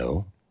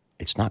 no,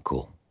 it's not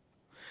cool.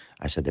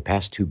 I said, the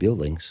past two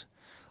buildings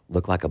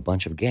look like a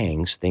bunch of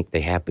gangs think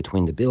they have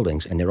between the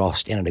buildings, and they're all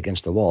standing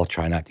against the wall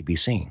trying not to be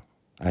seen.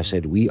 I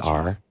said, we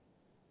are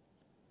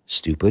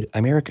stupid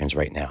Americans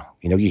right now.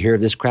 You know, you hear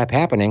this crap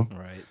happening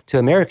Right. to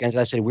Americans.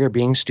 I said, we're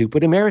being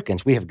stupid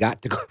Americans. We have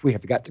got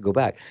to go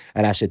back.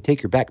 And I said,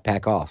 take your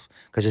backpack off,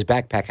 because his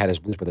backpack had his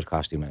Blues Brothers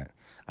costume in it.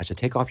 I said,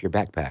 take off your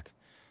backpack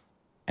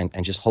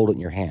and just hold it in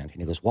your hand.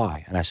 And he goes,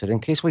 why? And I said, in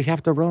case we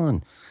have to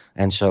run.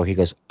 And so he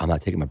goes, I'm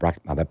not taking my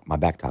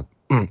backpack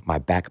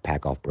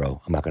off,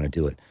 bro. I'm not going to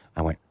do it.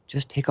 I went,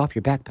 just take off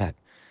your backpack.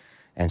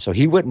 And so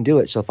he wouldn't do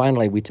it. So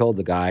finally we told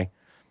the guy,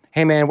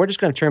 hey man, we're just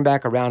going to turn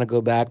back around and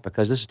go back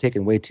because this is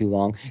taking way too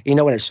long. You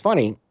know, and it's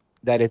funny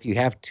that if you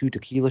have 2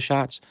 tequila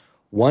shots,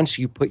 once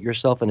you put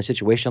yourself in a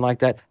situation like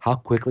that, how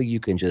quickly you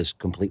can just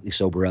completely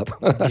sober up.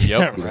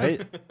 Yep.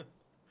 Right.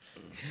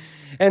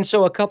 And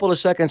so a couple of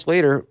seconds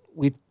later,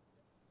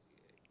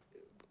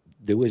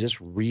 there was this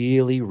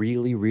really,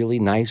 really, really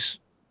nice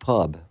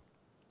pub.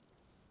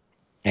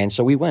 And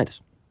so we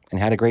went and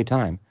had a great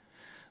time.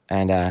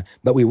 And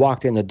but we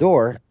walked in the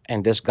door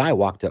and this guy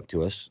walked up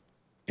to us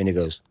and he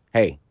goes,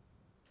 hey,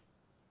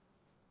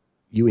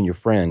 you and your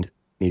friend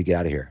need to get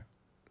out of here.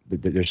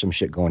 There's some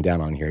shit going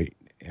down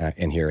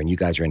in here and you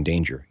guys are in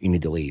danger. You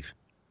need to leave.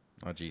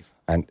 Oh, geez.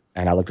 And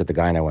I looked at the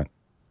guy and I went,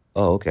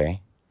 oh,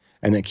 okay.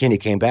 And then Kenny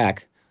came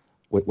back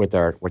with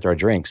our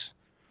drinks.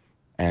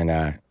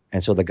 And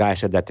so the guy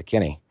said that to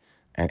Kenny.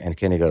 And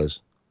Kenny goes,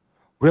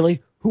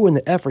 really? Who in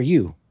the F are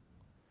you?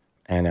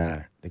 And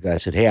the guy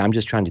said, hey, I'm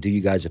just trying to do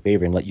you guys a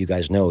favor and let you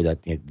guys know that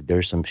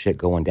there's some shit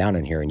going down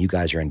in here and you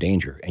guys are in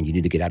danger and you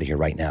need to get out of here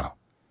right now.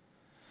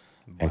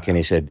 Wow. And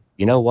Kenny said,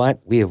 you know what?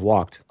 We have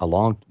walked a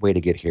long way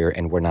to get here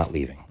and we're not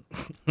leaving.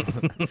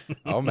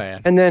 Oh,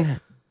 man. And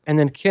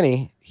then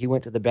Kenny, he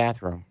went to the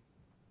bathroom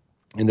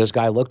and this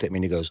guy looked at me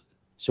and he goes,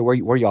 so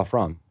where y'all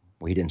from?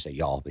 Well, he didn't say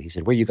y'all, but he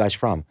said, where you guys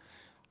from?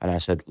 And I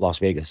said, Las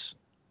Vegas.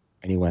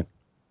 And he went,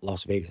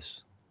 Las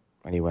Vegas.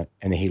 And he went,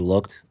 and then he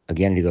looked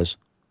again and he goes,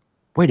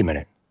 wait a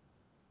minute.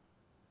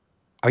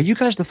 Are you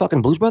guys the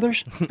fucking Blues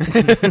Brothers?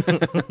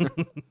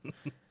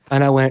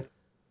 And I went,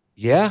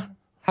 yeah.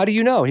 How do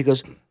you know? He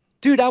goes,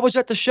 dude, I was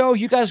at the show.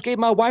 You guys gave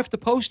my wife the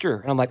poster.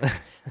 And I'm like,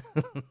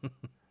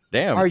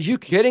 damn. are you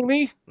kidding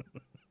me?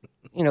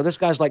 this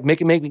guy's like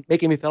making me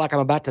feel like I'm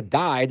about to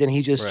die. Then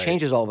he just Right.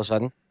 changes all of a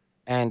sudden.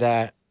 And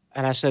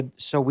I said,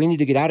 so we need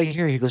to get out of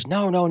here. He goes,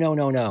 no, no, no,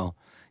 no, no.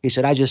 He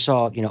said, I just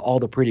saw, all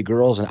the pretty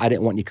girls and I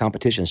didn't want any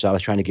competition. So I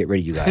was trying to get rid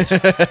of you guys.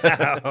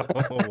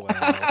 Oh,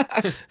 wow.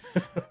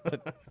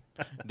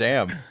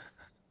 Damn.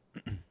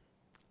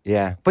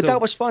 Yeah. But So-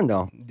 that was fun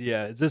though.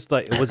 Yeah. Is this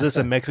was this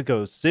in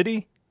Mexico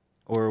City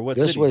or what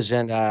This city? was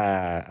in,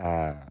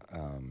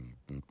 I'm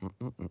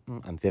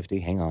 50.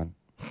 Hang on.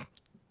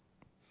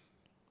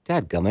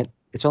 Dadgummit.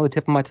 It's on the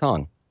tip of my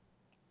tongue.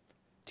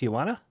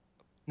 Tijuana?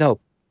 No,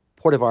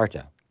 Puerto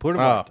Vallarta. Puerto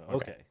Oh, Vallarta. okay.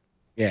 Okay.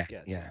 Yeah.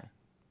 Gotcha. Yeah.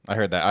 I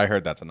heard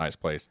that's a nice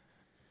place.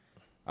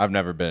 I've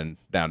never been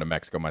down to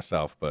Mexico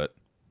myself, but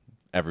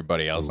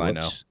everybody else I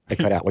know. Whoops. It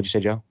cut out. What'd you say,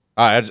 Joe?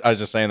 I was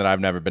just saying that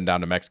I've never been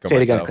down to Mexico Say it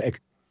myself. again.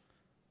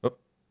 Oop.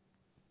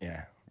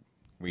 Yeah.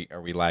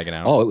 Are we lagging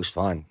out? Oh, it was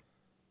fun.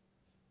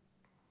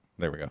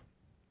 There we go.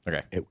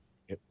 Okay. It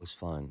was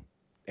fun.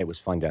 It was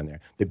fun down there.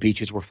 The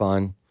beaches were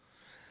fun.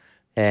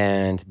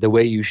 And the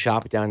way you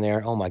shop down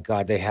there, oh my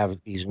God, they have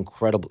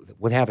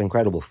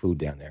incredible food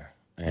down there.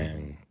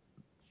 And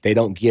they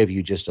don't give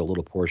you just a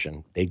little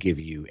portion. They give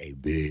you a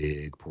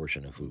big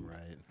portion of food.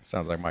 Right.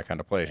 Sounds like my kind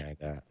of place.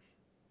 And,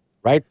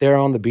 right there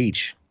on the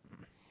beach.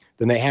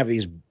 Then they have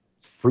these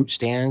fruit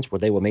stands where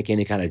they will make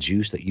any kind of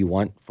juice that you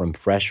want from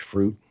fresh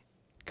fruit.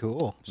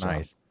 Cool. So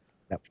Nice.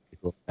 that was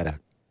pretty cool. Had a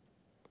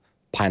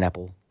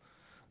pineapple,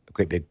 a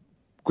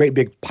great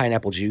big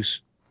pineapple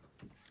juice.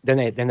 Then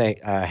they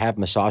have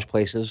massage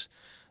places,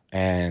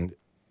 and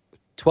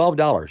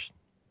 $12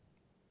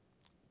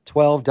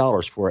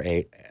 for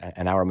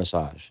an hour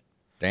massage.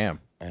 Damn.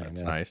 And,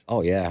 That's nice.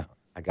 Oh yeah,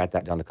 I got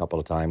that done a couple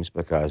of times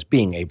because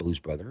being a blues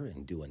brother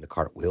and doing the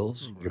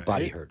cartwheels, your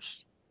body Right.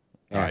 hurts.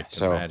 I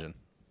can imagine.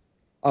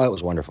 Oh, it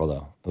was wonderful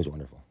though. It was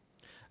wonderful.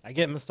 I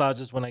get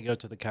massages when I go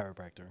to the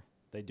chiropractor.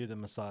 They do the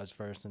massage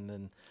first, and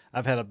then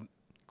I've had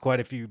quite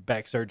a few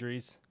back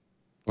surgeries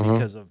Mhm.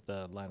 because of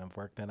the line of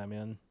work that I'm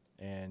in.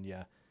 And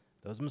yeah,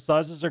 those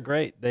massages are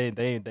great. They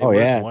Oh work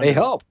yeah, they wonders.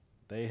 help.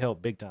 They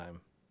help big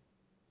time.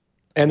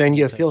 And then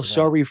you Attest feel to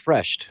so that.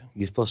 refreshed.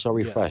 You feel so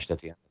refreshed Yes.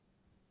 at the end.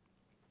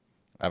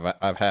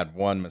 I've had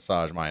one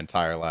massage my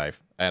entire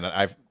life, and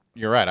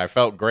you're right. I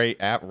felt great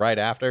right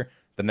after.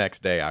 The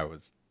next day, I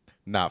was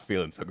not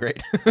feeling so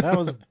great. That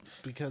was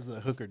because the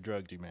hooker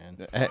drugged you, man.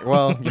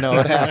 Well,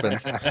 it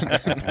happens.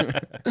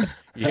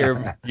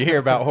 you hear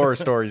about horror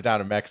stories down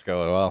in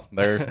Mexico. Well,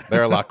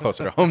 they're a lot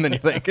closer to home than you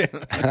think.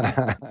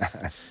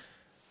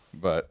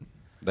 But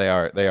they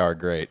are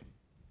great.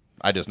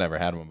 I just never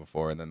had one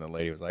before, and then the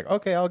lady was like,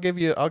 "Okay, I'll give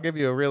you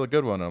a really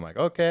good one." And I'm like,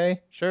 "Okay,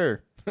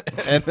 sure."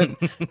 And then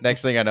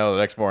next thing I know, the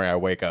next morning I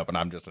wake up and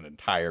I'm just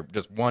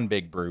just one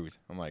big bruise.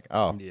 I'm like,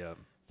 "Oh, Yeah.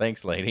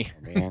 thanks, lady."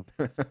 Man.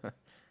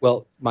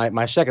 Well,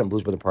 my second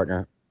Blues Brother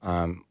partner,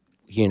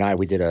 he and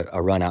we did a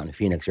run out in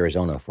Phoenix,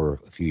 Arizona for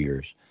a few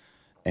years,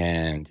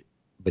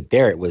 but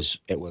there it was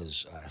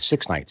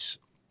 6 nights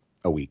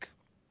a week,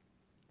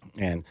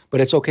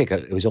 but it's okay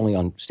because it was only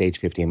on stage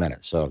 15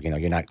 minutes, so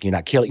you're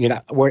not killing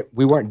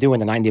we weren't doing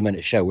the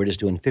 90-minute show, we're just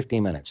doing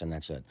 15 minutes and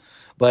that's it,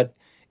 but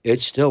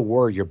it still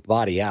wore your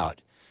body out,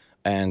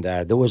 and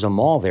there was a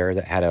mall there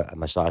that had a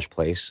massage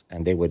place,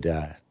 and they would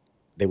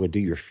do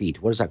your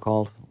feet. What is that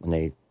called when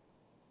they?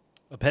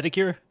 A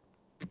pedicure?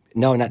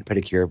 No, not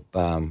pedicure.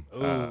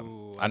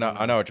 Ooh, I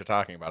know what you're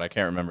talking about. I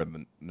can't remember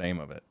the name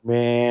of it.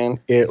 Man,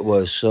 it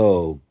was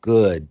so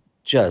good,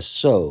 just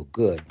so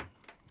good.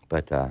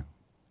 But I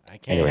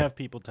can't anyway. have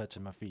people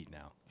touching my feet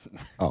now.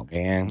 oh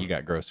man, You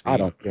got gross feet. I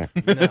don't care.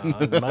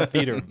 No, my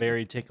feet are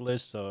very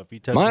ticklish. So if you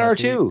touch Mine my are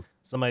feet, too.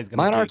 somebody's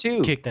Mine gonna are get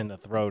too. kicked in the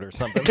throat or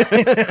something.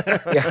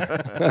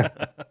 Yeah.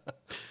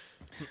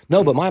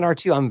 No, but mine are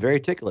too. I'm very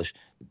ticklish.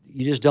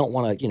 You just don't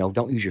want to,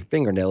 don't use your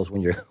fingernails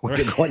when you're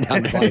going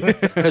down the bike,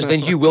 because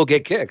then you will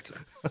get kicked.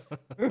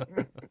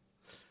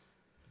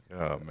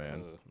 Oh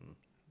man.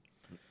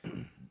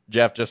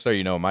 Jeff, just so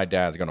you know, my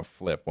dad's gonna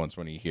flip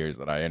when he hears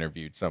that I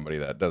interviewed somebody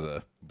that does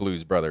a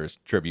Blues Brothers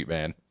tribute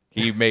band.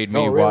 He made me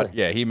Oh, really? watch.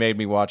 Yeah, he made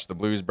me watch the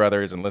Blues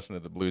Brothers and listen to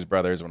the Blues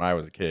Brothers when I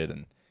was a kid,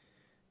 and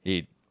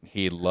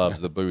he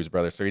loves the Blues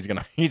Brothers. So he's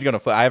gonna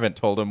flip. I haven't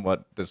told him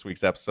what this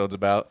week's episode's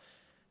about.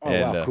 Oh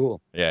and, wow,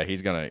 cool. Yeah,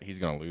 he's gonna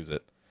lose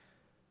it.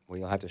 Well,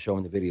 you'll have to show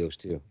him the videos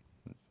too.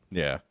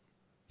 Yeah.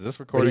 Is this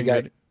recording?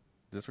 got- Is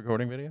this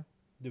recording video?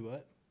 Do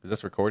what? Is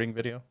this recording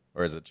video,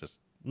 or is it just?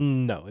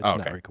 No, it's Oh,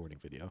 not okay. recording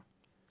video.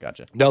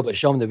 Gotcha. No, but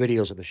show him the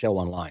videos of the show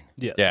online.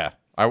 Yes. Yeah,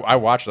 I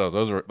watched those.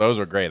 Those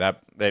were great.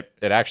 It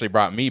actually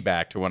brought me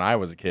back to when I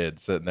was a kid,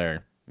 sitting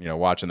there,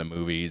 watching the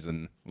movies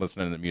and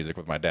listening to the music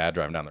with my dad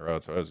driving down the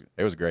road. So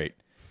it was great.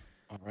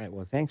 All right.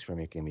 Well, thanks for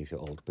making me feel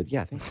old. But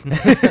yeah, thank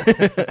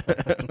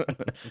you.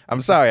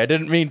 I'm sorry, I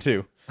didn't mean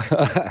to.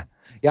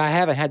 Yeah, I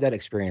haven't had that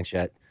experience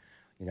yet.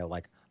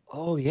 Like,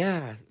 oh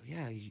yeah.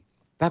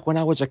 Back when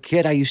I was a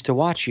kid, I used to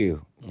watch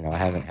you. I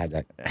haven't had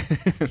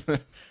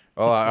that.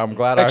 Well, I'm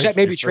glad. Except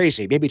maybe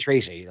Tracy. Maybe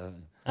Tracy.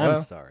 I'm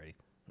Well. sorry.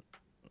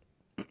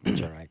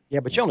 It's all right. Yeah,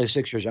 but you're only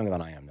 6 years younger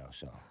than I am, though.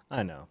 So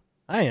I know.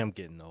 I am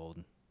getting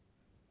old.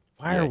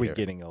 Why Yeah, are we you're-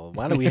 getting old?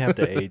 Why do we have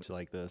to age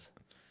like this?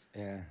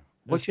 Yeah.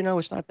 But you know,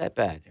 it's not that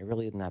bad. It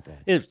really isn't that bad.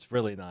 It's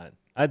really not.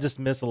 I just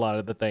miss a lot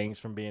of the things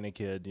from being a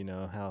kid,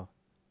 how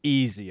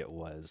easy it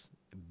was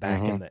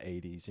back in the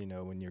 80s,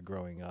 when you're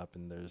growing up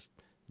and there's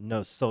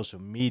no social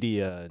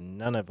media and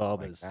none of all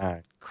this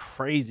God.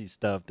 crazy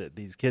stuff that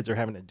these kids are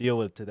having to deal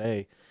with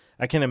today.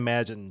 I can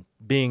imagine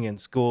being in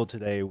school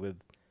today with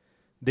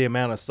the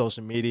amount of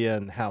social media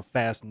and how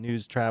fast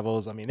news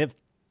travels. I mean, it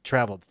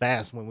traveled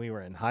fast when we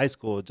were in high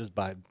school just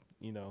by,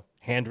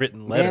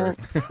 handwritten letter.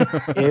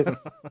 Man,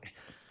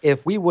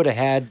 if we would have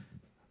had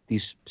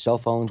these cell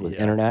phones with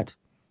Yeah. internet,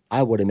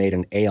 I would have made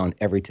an A on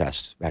every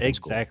test back in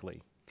school.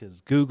 Exactly.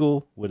 Because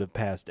Google would have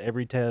passed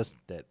every test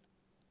that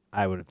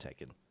I would have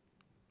taken.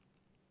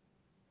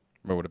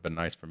 It would have been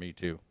nice for me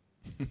too.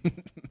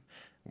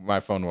 My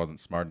phone wasn't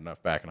smart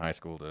enough back in high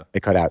school to.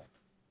 It cut out.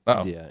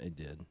 Oh Yeah, it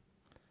did.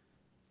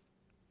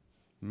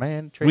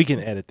 man, Tracy, We can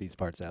edit these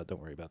parts out.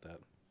 Don't worry about that.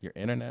 your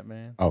internet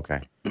man.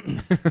 Okay.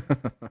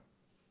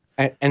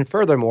 And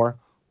furthermore,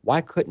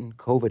 why couldn't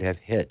COVID have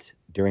hit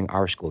during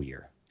our school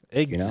year? know?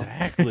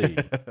 Exactly.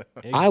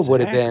 I would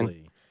have been-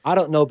 Exactly. I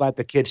don't know about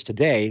the kids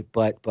today,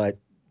 but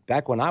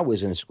back when I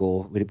was in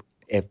school, it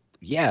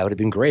would have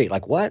been great.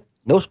 Like what?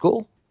 No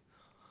school?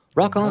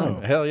 Rock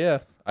on. No. Hell yeah.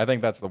 I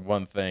think that's the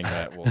one thing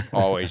that will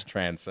always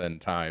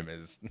transcend time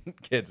is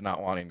kids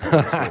not wanting to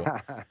go to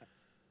school.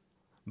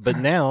 But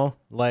now,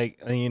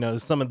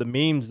 some of the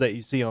memes that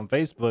you see on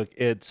Facebook,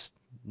 it's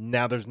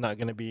now there's not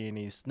going to be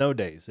any snow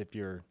days if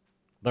you're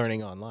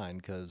learning online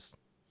because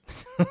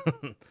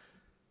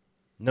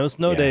no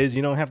snow Yeah. days.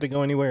 You don't have to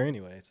go anywhere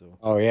anyway. So,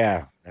 Oh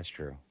yeah, that's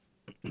true.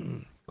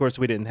 of course,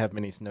 we didn't have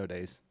many snow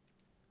days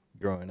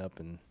growing up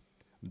in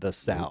the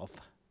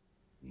South.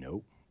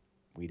 Nope,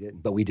 we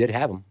didn't. But we did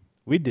have them.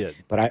 We did.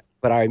 But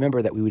I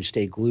remember that we would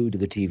stay glued to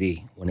the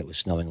TV when it was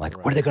snowing.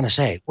 Like, what are they going to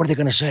say? What are they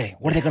going to say?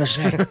 What are they going to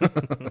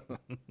say?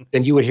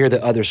 Then you would hear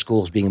the other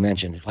schools being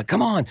mentioned. Like,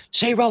 come on,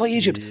 save Raleigh,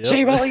 Egypt, Yep.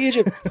 save Raleigh,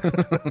 Egypt.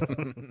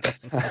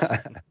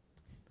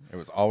 It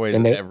was always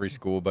And in they- every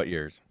school but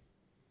yours.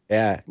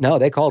 Yeah, no,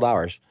 they called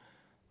ours,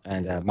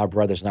 and my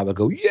brothers and I would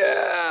go,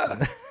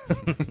 yeah.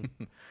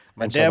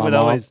 My And so dad my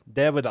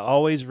would mom-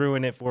 always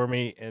ruin it for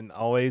me and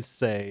always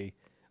say,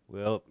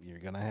 "Well, you're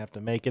gonna have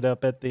to make it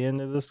up at the end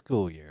of the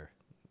school year."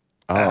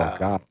 Oh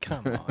God.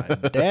 Come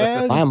on,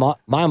 Dad.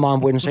 My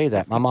mom wouldn't say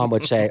that. My mom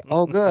would say,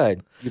 "Oh,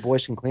 good, you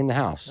boys can clean the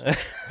house."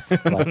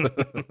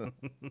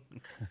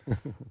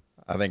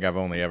 I think I've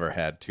only ever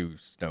had 2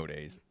 snow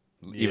days.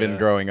 Even Yeah.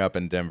 growing up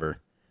in Denver,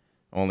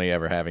 only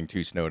ever having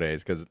 2 snow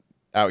days because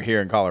out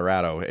here in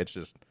Colorado, it's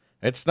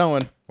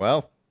snowing.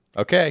 Well,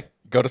 okay,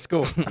 go to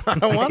school. I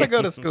don't want to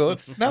go to school.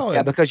 It's snowing.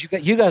 Yeah, because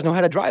you guys know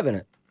how to drive in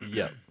it.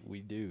 Yep,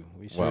 we do.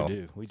 We sure Well,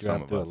 do. We some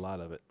drive of through a us. lot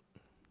of it.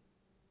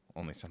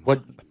 Only some.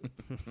 What-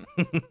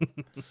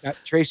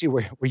 Tracy,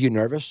 were you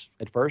nervous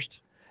at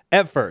first?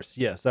 At first,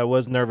 yes, I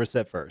was nervous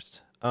at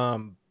first.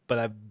 But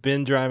I've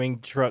been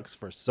driving trucks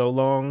for so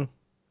long,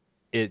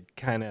 it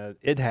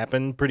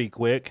happened pretty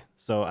quick.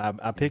 So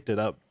I picked it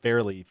up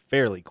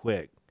fairly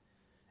quick.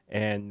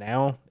 And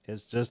now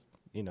it's just,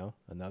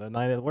 another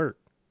night at work.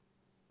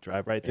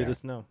 Drive right through Yeah. the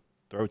snow.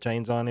 Throw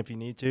chains on if you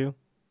need to.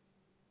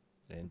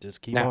 And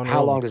just keep Now, on how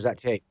rolling. long does that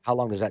take? How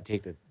long does that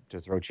take to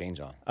throw chains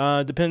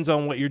on? Depends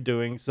on what you're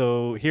doing.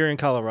 So here in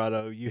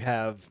Colorado, you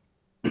have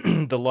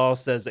the law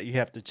says that you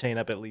have to chain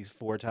up at least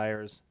 4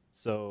 tires.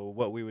 So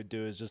what we would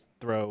do is just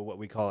throw what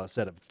we call a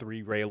set of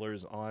 3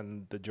 railers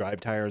on the drive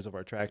tires of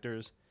our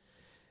tractors.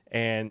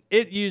 And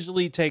it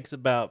usually takes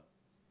about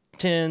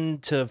 10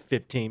 to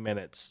 15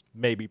 minutes,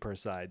 maybe per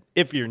side,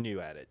 if you're new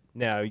at it.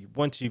 Now,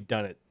 once you've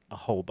done it a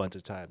whole bunch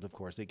of times, of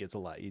course, it gets a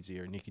lot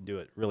easier and you can do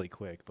it really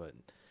quick. But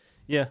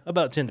yeah,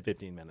 about 10 to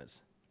 15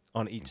 minutes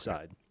on each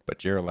side.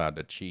 But you're allowed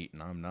to cheat,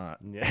 and I'm not.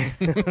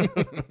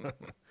 Yeah.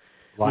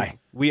 Why?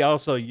 We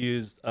also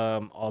use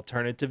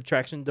alternative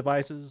traction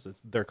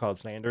devices. They're called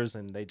sanders,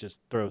 and they just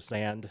throw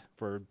sand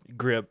for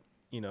grip,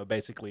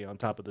 basically on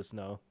top of the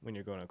snow when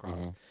you're going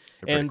across. They're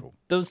pretty And cool.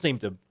 those seem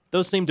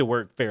to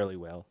work fairly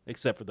well,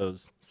 except for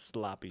those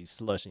sloppy,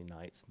 slushy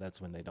nights.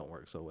 That's when they don't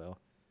work so well.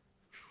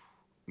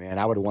 Man,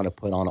 I would want to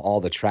put on all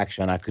the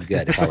traction I could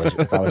get if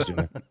I was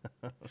doing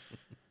it.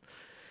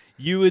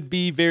 You would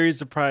be very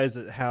surprised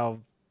at how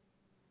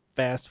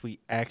fast we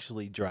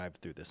actually drive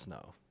through the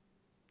snow,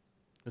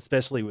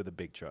 especially with a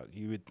big truck.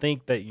 You would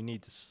think that you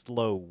need to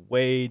slow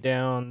way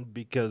down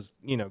because,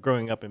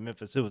 growing up in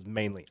Memphis, it was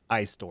mainly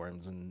ice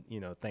storms and,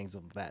 things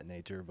of that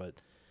nature. But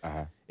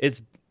Uh-huh.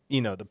 it's,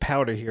 the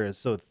powder here is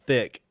so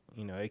thick,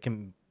 it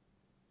can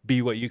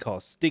be what you call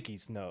sticky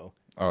snow.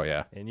 Oh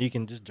yeah, And you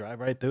can just drive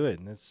right through it.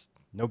 And it's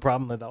no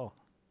problem at all.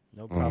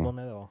 No problem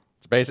at all.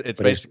 it's basic. It's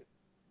But it's- basic.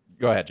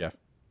 Go ahead, Jeff.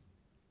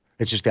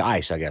 It's just the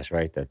ice, I guess,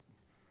 right?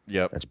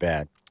 Yep. That's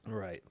bad.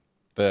 Right.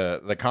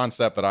 The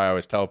concept that I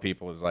always tell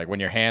people is like when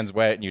your hand's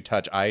wet and you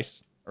touch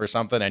ice or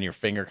something and your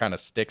finger kind of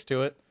sticks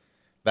to it.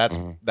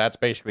 That's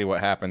basically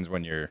what happens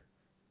when your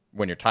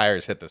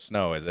tires hit the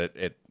snow. Is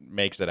it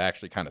makes it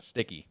actually kind of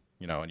sticky,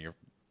 and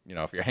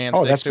if your hand Oh,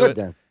 sticks that's to good it,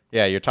 then.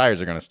 yeah, your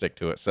tires are going to stick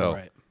to it. So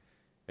Right.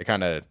 it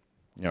kind of,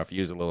 if you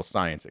use a little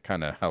science, it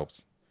kind of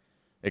helps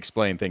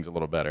explain things a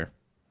little better.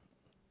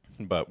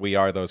 But we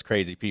are those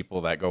crazy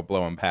people that go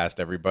blowing past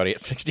everybody at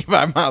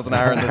 65 miles an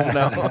hour in the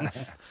snow.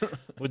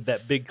 With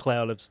that big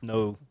cloud of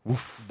snow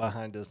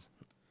behind us.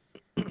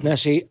 Now,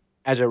 see,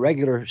 as a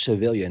regular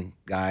civilian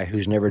guy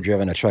who's never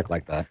driven a truck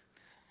like that,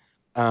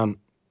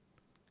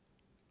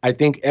 I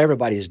think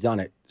everybody's done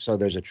it. So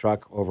there's a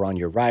truck over on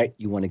your right.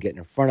 You want to get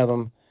in front of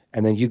them,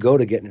 and then you go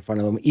to get in front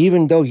of them,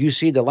 even though you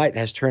see the light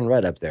has turned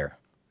red up there.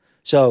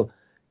 So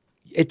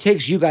it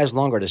takes you guys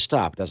longer to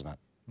stop, doesn't it?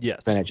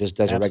 Yes. Than it just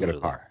does absolutely. a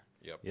regular car.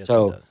 Yep. Yes,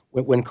 So it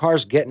does. when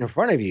cars get in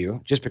front of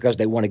you, just because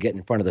they want to get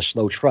in front of the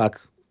slow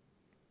truck,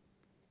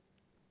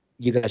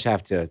 you guys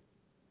have to,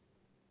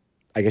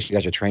 I guess you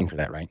guys are trained for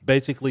that, right?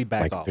 Basically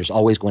back off. There's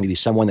always going to be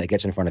someone that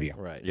gets in front of you.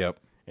 Right. Yep.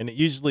 And it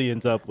usually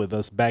ends up with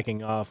us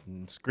backing off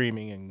and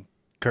screaming and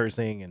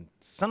cursing and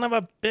son of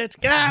a bitch,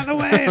 get out of the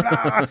way.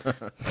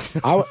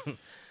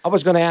 I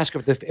was going to ask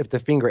if the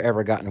finger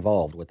ever got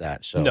involved with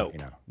that. So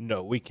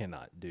No, we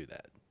cannot do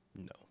that.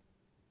 No.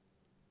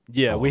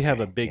 Yeah, we have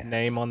a big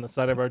name on the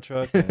side of our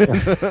truck.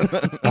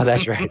 Oh,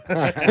 that's right.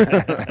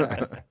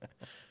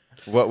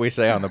 What we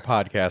say on the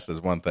podcast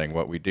is one thing.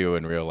 What we do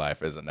in real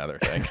life is another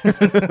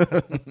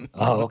thing.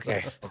 Oh,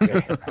 okay.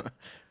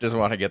 Just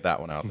want to get that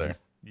one out there.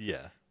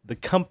 Yeah. The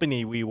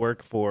company we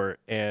work for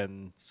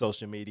and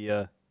social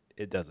media,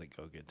 it doesn't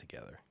go good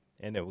together.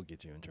 And it will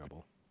get you in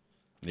trouble.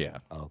 Yeah.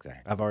 Okay.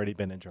 I've already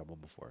been in trouble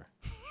before.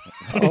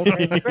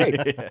 Okay,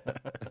 great.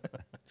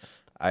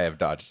 I have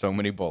dodged so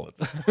many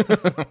bullets.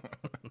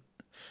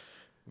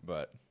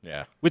 But,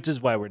 yeah. Which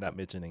is why we're not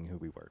mentioning who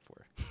we work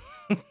for.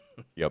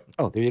 Yep.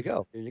 Oh, there you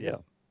go. There you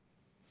go.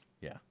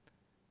 Yeah.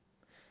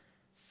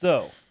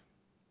 So,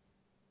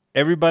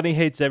 everybody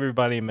hates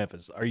everybody in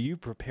Memphis. Are you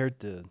prepared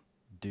to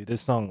do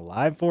this song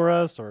live for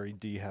us, or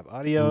do you have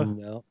audio?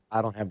 No,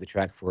 I don't have the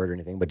track for it or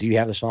anything. But do you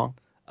have the song?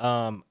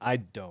 I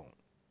don't.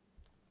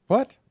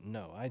 What?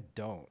 No, I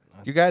don't.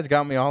 You guys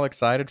got me all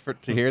excited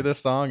to hear this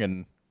song,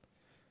 and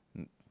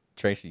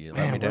Tracy, you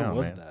let me down, where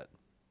was man. that?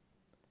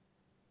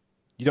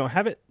 You don't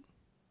have it?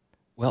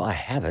 Well, I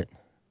have it,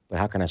 but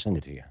how can I send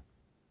it to you?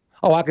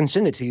 Oh, I can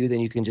send it to you. Then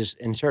you can just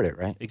insert it,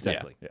 right?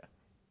 Exactly. Yeah.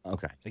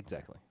 Okay.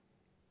 Exactly.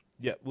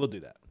 Yeah, we'll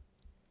do that.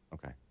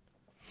 Okay.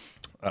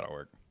 That'll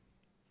work.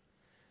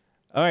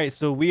 All right,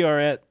 so we are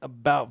at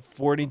about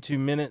 42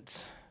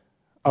 minutes.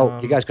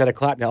 Oh, you guys got to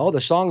clap now. Oh, the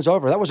song's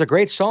over. That was a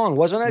great song,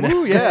 wasn't it?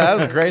 Ooh, yeah, that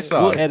was a great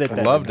song. We'll edit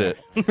that Loved in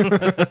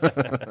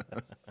it.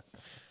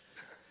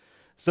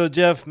 So,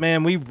 Jeff,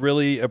 man, we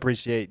really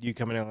appreciate you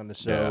coming on the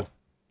show.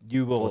 Yeah.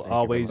 You will Well, thank you.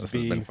 always This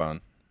has be, been fun.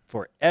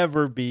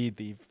 forever be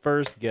the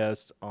first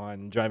guest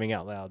on Driving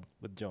Out Loud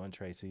with Joe and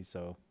Tracy.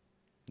 So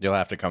You'll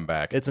have to come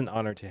back. it's an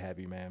honor to have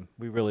you, man.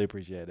 We really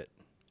appreciate it.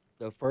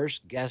 The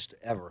first guest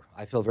ever.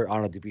 I feel very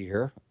honored to be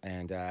here,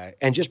 and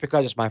just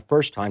because it's my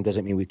first time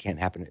doesn't mean we can't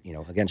happen,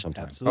 again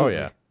sometime. Absolutely.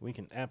 yeah. We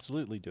can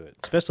absolutely do it,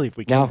 especially if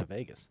we Now- come to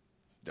Vegas.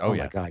 Oh, my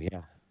yeah. God,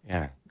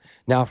 yeah.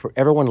 Now, for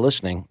everyone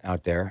listening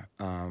out there,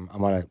 I'm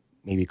gonna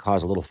maybe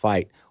cause a little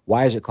fight.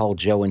 Why is it called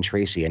Joe and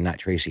Tracy and not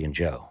Tracy and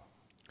Joe?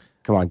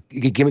 Come on,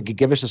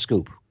 give us a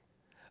scoop.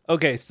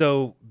 Okay,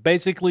 so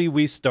basically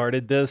we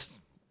started this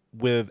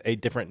with a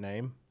different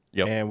name.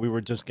 Yep. And we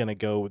were just going to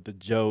go with the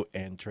Joe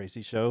and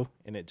Tracy show,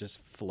 and it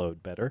just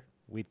flowed better,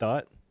 we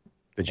thought.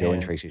 The Joe and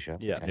And- Tracy show.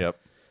 Yeah. Okay. Yep.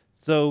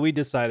 So we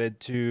decided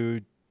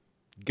to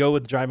go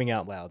with Driving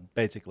Out Loud,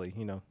 basically,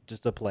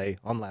 just a play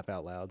on Laugh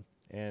Out Loud.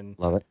 And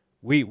Love it.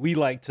 we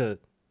like to,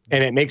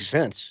 And it makes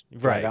sense.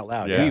 right, Out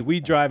loud. Yeah. we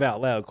drive out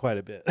loud quite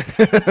a bit.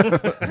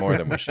 More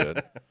than we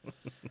should.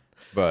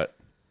 But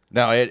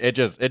no, it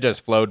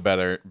just flowed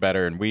better,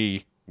 and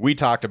we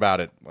talked about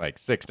it like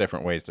 6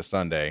 different ways to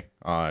Sunday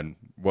on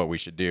what we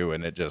should do,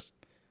 and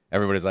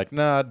everybody's like,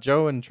 nah,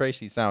 Joe and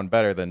Tracy sound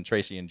better than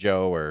Tracy and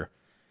Joe, or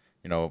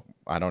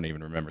I don't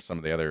even remember some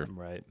of the other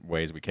Right.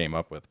 ways we came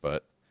up with,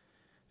 but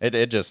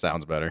it just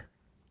sounds better.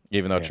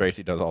 Even though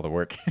Tracy does all the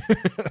work.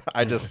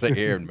 I just sit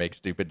here and make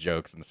stupid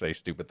jokes and say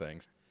stupid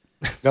things.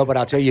 No, but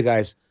I'll tell you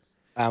guys,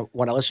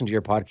 when I listened to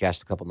your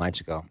podcast a couple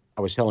nights ago,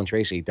 I was telling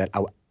Tracy that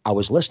I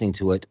was listening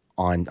to it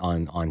on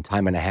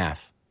time and a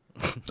half.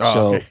 Oh,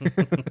 So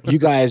okay. you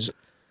guys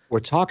were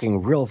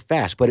talking real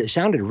fast, but it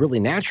sounded really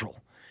natural.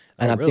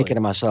 And Oh, I'm really? thinking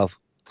to myself,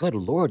 good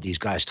Lord, these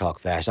guys talk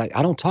fast. I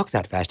don't talk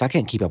that fast. I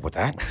can't keep up with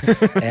that.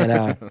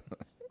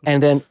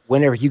 And then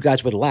whenever you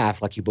guys would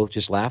laugh, like you both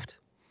just laughed,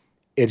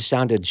 it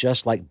sounded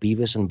just like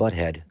Beavis and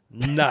Butthead.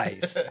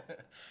 Nice.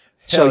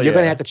 So Hell you're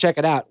going to yeah. have to check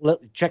it out.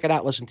 Check it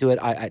out. Listen to it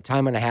at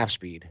time and a half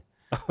speed.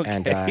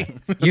 Okay.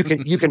 And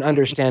you can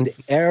understand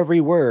every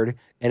word,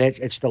 and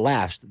it's the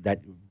laughs that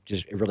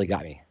just it really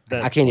got me.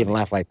 That's I can't even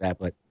laugh like that,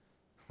 but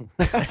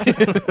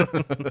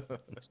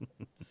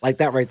like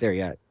that right there,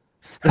 yeah.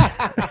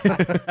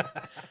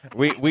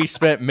 We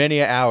spent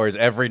many hours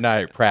every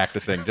night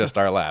practicing just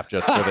our laugh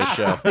just for this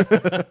show.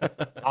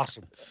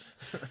 Awesome.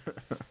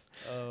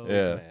 Oh,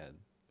 Yeah. man.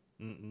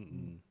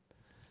 Mm-mm-mm.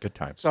 Good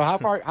times. So how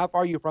far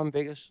are you from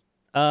Vegas?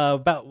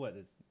 About what?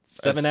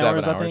 7 7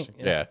 hours, I hours. think.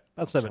 Yeah.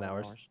 About 7 7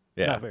 hours. hours.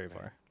 Yeah. Not very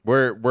far.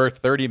 We're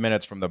 30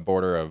 minutes from the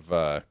border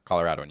of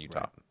Colorado and Utah,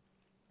 Right.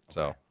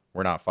 so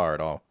we're not far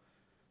at all.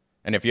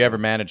 And if you ever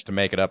manage to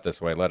make it up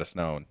this way, let us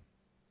know.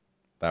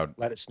 That would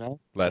Let it snow.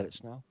 Let- Let it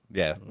snow.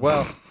 yeah.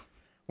 Well,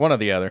 one or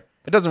the other.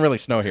 It doesn't really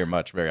snow here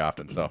much very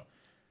often, so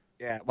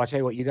Yeah. Well, I'll tell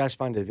you what. You guys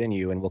find a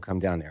venue, and we'll come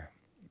down there.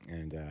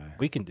 And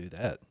We can do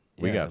that.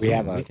 We got We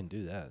some- have we a- can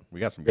do that. we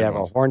got some we good have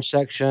ones. a horn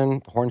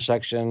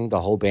section, the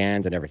whole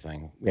band, and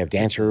everything. We have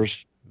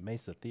dancers.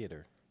 Mesa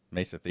Theater.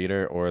 Mesa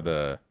Theater or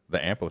the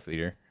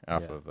amphitheater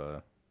off Yeah.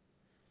 of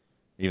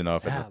even though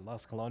if it's Yeah,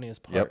 Las Colonias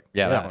Park. Yep.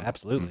 Yeah, that one.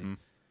 absolutely. Mhm.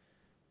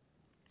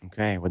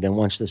 Okay. Well, then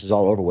once this is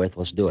all over with,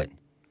 let's do it.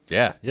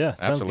 Yeah, Yeah,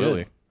 sounds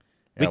absolutely. good.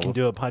 Yeah, We can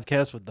do a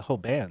podcast with the whole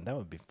band. That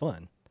would be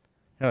fun.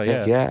 Hell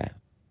Heck yeah.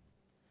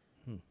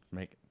 yeah.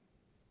 Make it.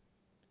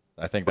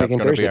 I think Friggin' that's going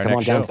to Thursday. be our Come on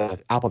next down show.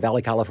 to Apple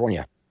Valley,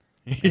 California.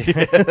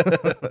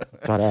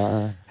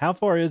 Ta-da. How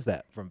far is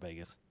that from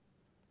Vegas?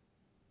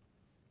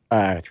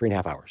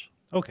 3.5 hours.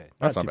 Okay,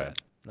 That's too not bad.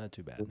 Not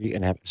too bad.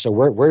 3.5. So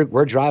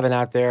we're driving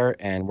out there,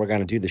 and we're going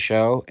to do the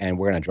show, and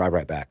we're going to drive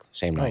right back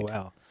same Oh night.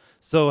 wow.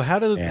 So how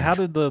Yeah.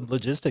 did the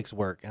logistics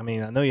work? I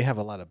mean, I know you have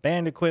a lot of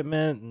band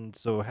equipment, and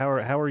so how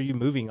are you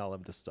moving all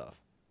of this stuff?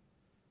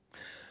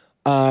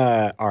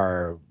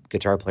 Our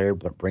guitar player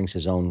brings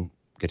his own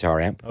guitar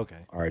amp. Okay.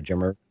 Our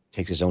drummer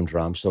takes his own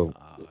drum. So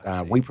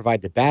I we see.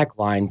 provide the back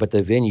line, but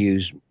the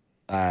venues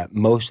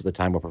most of the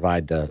time will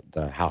provide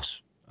the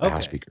house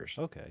Okay. speakers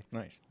Okay,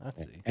 Nice. I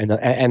see. and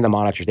the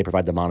monitors. They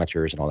provide the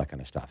monitors and all that kind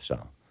of stuff. So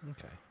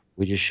Okay.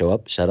 we just show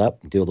up, set up,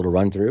 do a little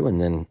run through, and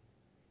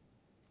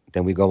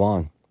then we go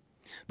on.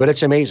 But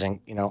it's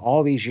amazing,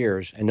 all these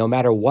years, and no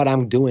matter what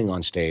I'm doing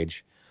on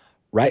stage,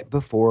 right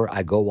before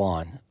I go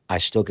on, I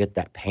still get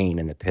that pain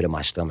in the pit of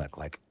my stomach,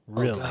 like,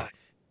 Really? oh God,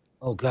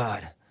 oh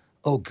God,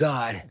 oh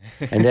God.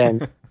 And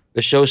then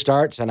the show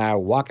starts, and I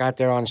walk out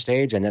there on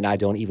stage, and then I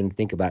don't even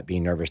think about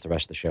being nervous the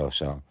rest of the show.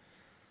 So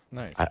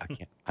Nice.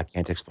 I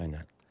can't explain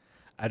that.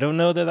 I don't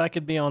know that I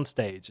could be on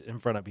stage in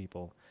front of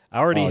people. I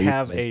already Oh, you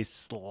have could. a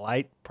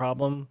slight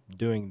problem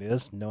doing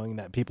this, knowing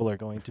that people are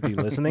going to be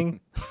listening.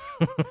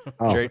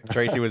 Oh,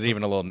 Tracy was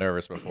even a little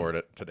nervous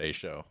before today's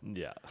show.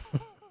 Yeah.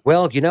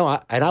 well,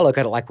 I look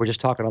at it like we're just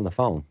talking on the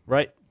phone,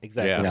 Right.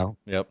 Exactly. Yeah. know?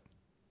 Yep.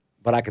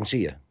 but I can see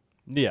you.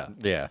 Yeah.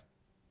 Yeah.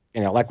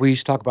 Like we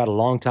used to talk about a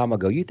long time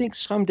ago. You think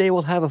someday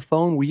we'll have a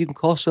phone where you can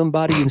call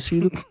somebody and see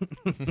them?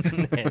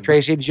 And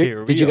Tracy, here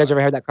did we you guys are.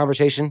 ever have that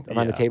conversation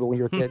around the Yeah. table when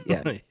you were a kid?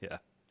 Yeah. Yeah.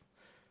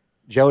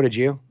 Joe, did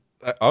you?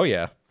 Oh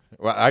yeah.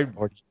 Well,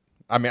 Or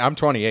I mean, I'm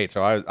 28,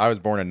 so I was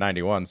born in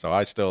 91, so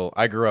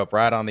I grew up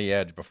right on the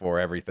edge before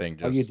everything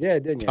oh, just you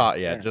did, didn't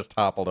you? just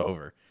toppled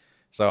over.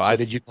 So, So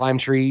did you climb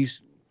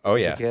trees Oh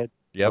as yeah. a kid?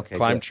 Yep, Okay,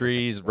 climbed good.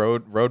 trees,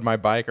 rode my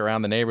bike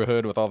around the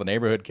neighborhood with all the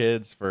neighborhood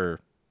kids for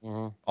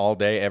hmm all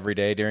day, every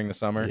day during the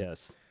summer.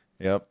 Yes.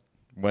 Yep.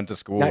 Went to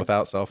school Now-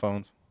 without cell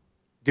phones.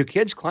 Do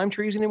kids climb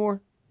trees anymore?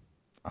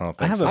 I don't I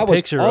think have so. a I was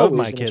picture of always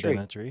my in a kid tree. in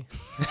a tree.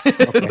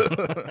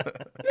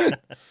 Okay.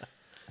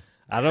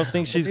 I don't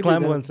think she's maybe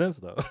climbed the- one since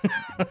though.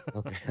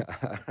 Okay.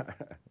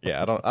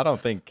 Yeah, I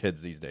don't think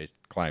kids these days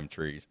climb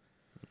trees.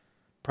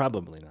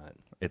 Probably not.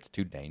 It's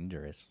too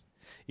dangerous.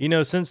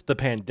 Since the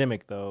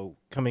pandemic though,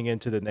 coming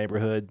into the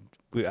neighborhood,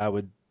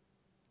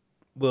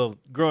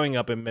 growing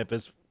up in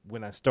Memphis,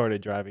 when I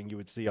started driving, you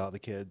would see all the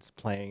kids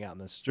playing out in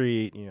the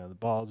street, the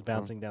balls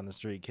bouncing down the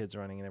street, kids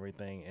running and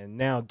everything. And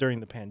now during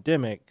the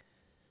pandemic,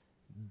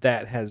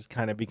 that has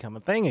kind of become a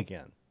thing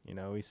again.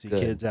 We see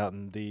Good. kids out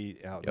in the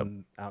Yep.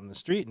 out in the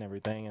street and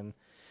everything, and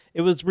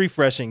it was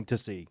refreshing to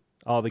see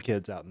all the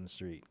kids out in the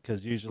street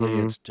because usually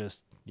Mhm. it's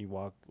just you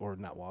walk or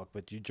not walk,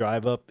 but you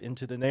drive up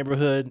into the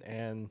neighborhood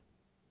and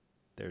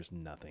there's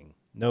nothing,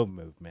 no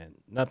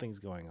movement, nothing's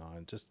going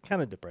on, just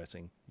kind of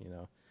depressing.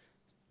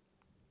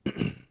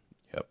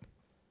 Yep.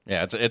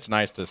 Yeah, it's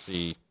nice to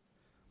see.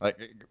 Like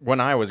when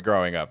I was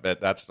growing up,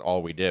 that's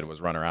all we did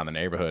was run around the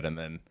neighborhood, and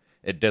then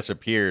it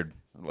disappeared.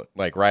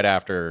 Like right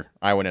after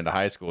I went into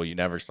high school, you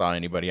never saw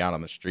anybody out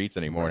on the streets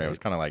anymore. And it was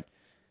kind of like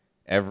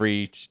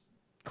every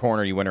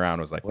corner you went around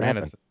was like, What man,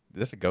 happened? is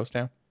this a ghost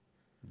town?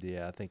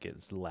 Yeah, I think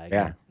it's lagging.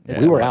 Yeah.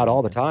 It's We were lagging. out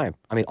all the time.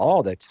 I mean,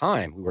 all the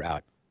time we were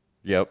out.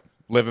 Yep.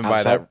 Living by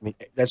Outside. that. I mean,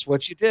 that's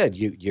what you did.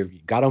 You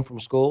got home from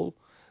school,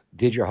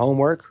 did your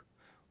homework,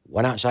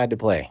 went outside to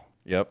play.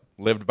 Yep.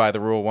 Lived by the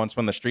rule. Once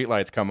when the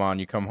streetlights come on,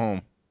 you come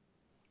home.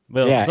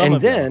 Well, yeah, some and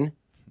of y'all- then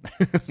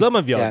some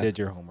of y'all Yeah. did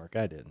your homework.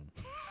 I didn't.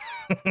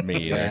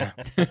 Me either.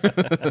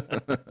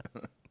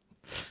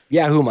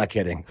 yeah, who am I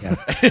kidding?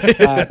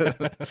 Yeah.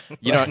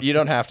 You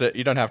don't have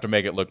to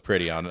make it look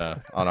pretty on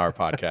our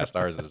podcast.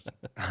 Ours is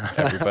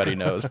everybody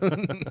knows.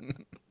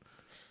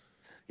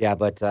 Yeah,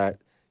 but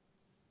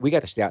we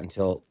got to stay out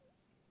until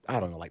I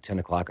don't know, like 10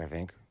 o'clock. I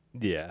think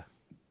Yeah,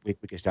 we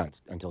could stay out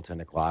until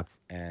 10 o'clock,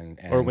 and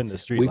or when the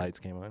street we- lights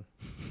came on.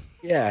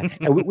 yeah,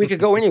 and we could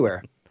go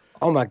anywhere.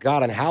 Oh my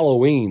God! On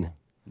Halloween,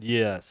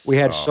 Yes, we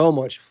had Oh. so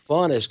much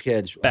fun as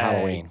kids. on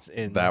Halloween. bags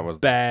and That was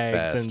the bags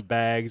best. and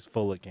bags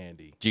full of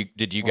candy.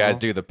 Did you guys Uh-huh.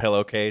 do the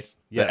pillowcase?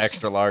 Yes. The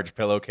extra large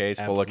pillowcase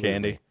full of Absolutely.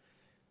 candy?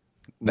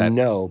 That-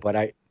 No, but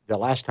the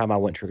last time I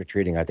went trick or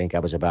treating, I think I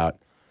was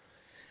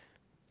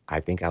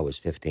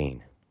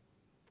 15,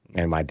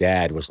 and my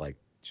dad was like,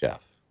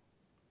 "Jeff,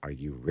 are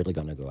you really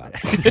going to go out?"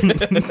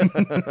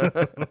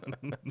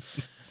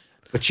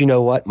 But you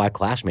know what? My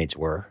classmates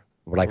were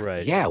like,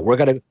 Right. "Yeah, we're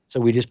gonna." So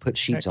we just put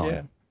sheets Heck on,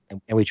 yeah.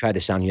 and we tried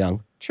to sound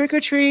young. Trick or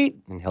treat,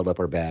 and held up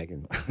our bag,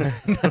 and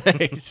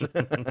Nice.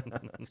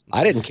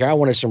 I didn't care. I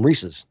wanted some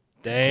Reese's.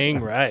 Dang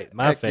right.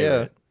 My Heck yeah.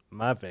 favorite.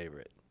 My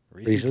favorite.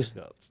 Reese's Reese's?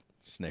 Cups.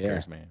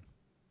 Snickers, man.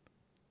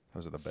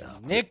 Those are the best.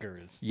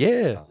 Snickers.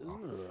 Yeah.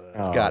 Ugh.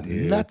 It's got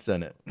dude. nuts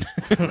in it.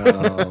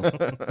 No.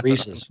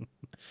 Reese's.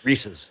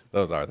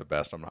 Those are the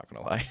best, I'm not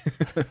going to lie.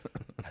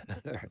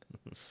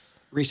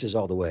 Reese's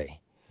all the way.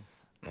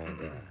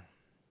 And,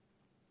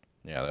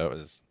 Yeah,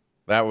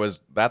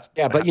 that's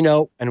yeah, but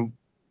and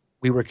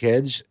we were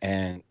kids,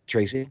 and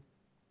Tracy.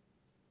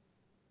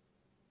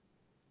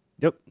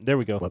 Yep. There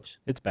we go. Whoops.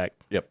 It's back.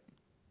 Yep.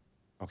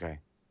 Okay.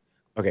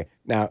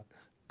 Now,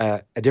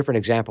 a different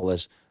example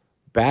is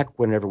back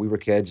whenever we were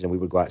kids and we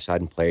would go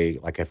outside and play,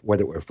 like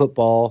whether it were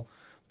football,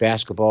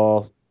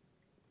 basketball.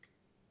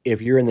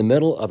 If you're in the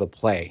middle of a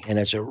play and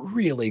it's a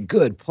really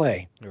good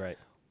play, Right.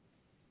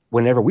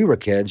 whenever we were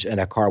kids and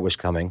a car was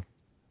coming,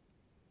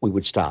 we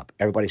would stop.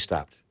 Everybody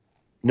stopped,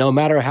 no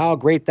matter how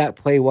great that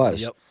play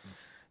was. Yep.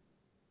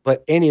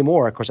 But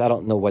anymore, of course, I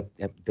don't know what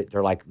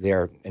they're like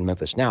there in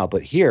Memphis now,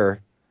 but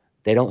here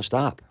they don't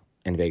stop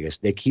in Vegas.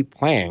 They keep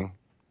playing,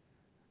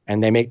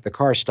 and they make the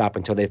cars stop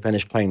until they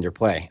finish playing their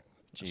play.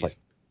 It's Jeez. like,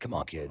 come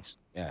on, kids.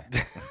 Yeah.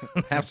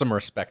 Have some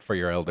respect for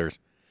your elders.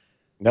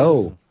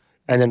 No.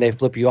 And then they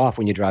flip you off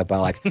when you drive by,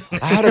 like,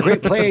 I had a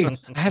great play.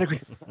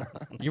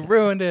 You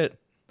ruined it.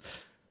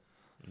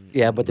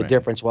 Yeah, but the Right.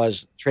 difference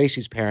was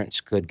Tracy's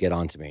parents could get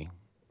on to me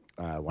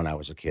when I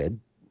was a kid,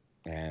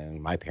 and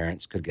my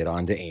parents could get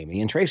on to Amy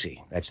and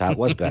Tracy. That's how it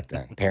was back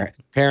then.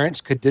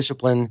 Parents could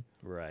discipline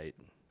Right.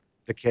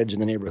 the kids in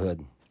the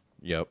neighborhood.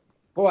 Yep.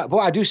 Boy,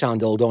 I do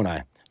sound old, don't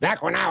I?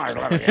 Back when I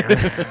was living.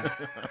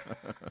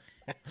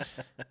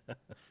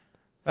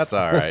 That's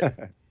all right.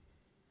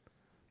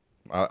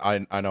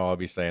 I know I'll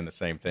be saying the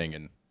same thing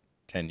in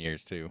 10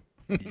 years too.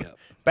 Yep.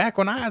 Back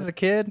when I was a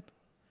kid,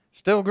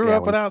 still grew Yeah,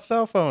 up without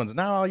cell phones.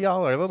 Now all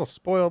y'all are little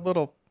spoiled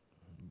little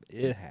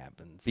It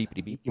happens.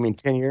 beepity beep. You mean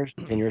 10 years?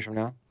 10 years from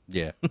now?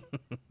 Yeah.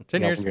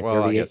 10 Yeah, years. when you're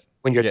Well, I 38 guess.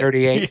 when you're Yeah.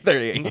 38?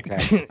 38.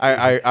 Okay.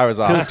 I was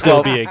He'll off.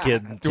 still 12, be a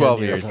kid. in 12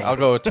 10 years. huh? I'll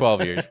go with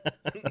 12 years.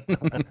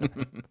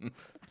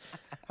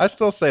 I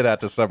still say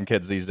that to some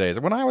kids these days.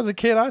 When I was a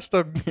kid, I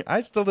still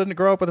didn't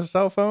grow up with a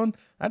cell phone.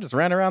 I just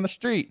ran around the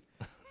street.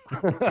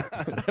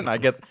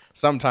 And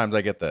sometimes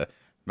I get the,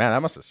 man,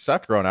 that must have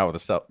sucked growing up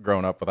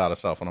without a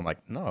cell phone. I'm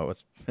like, no, it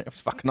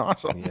was fucking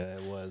awesome. Yeah,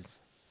 it was.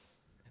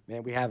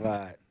 Man, we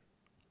have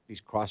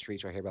these cross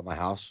streets right here by my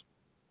house.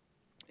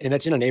 And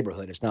it's in a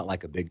neighborhood. It's not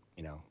like a big,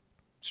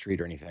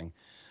 street or anything.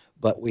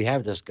 But we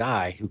have this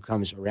guy who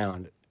comes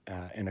around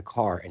in a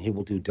car, and he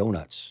will do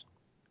donuts.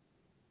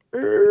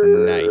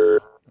 Nice.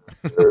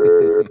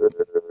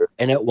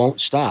 And it won't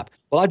stop.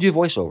 Well, I do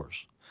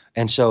voiceovers.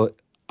 And so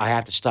I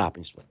have to stop.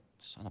 And he's like,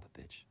 son of a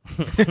bitch.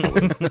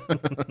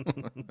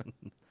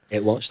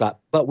 It won't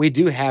stop. But we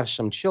do have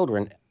some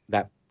children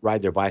that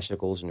ride their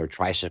bicycles and their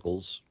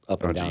tricycles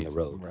up and down the geez.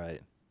 road.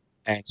 Right.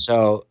 And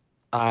so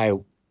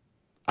I've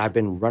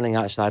been running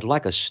outside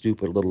like a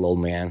stupid little old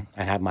man.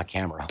 I have my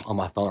camera on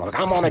my phone. I'm like,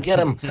 I'm going to get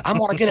him. I'm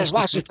going to get his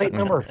license plate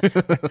number.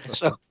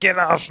 So Get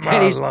off And my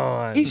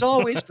lawn. he's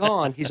always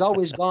gone. He's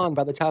always gone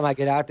by the time I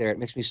get out there. It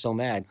makes me so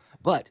mad.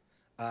 But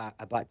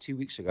about 2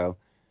 weeks ago,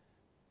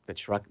 the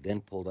truck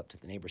then pulled up to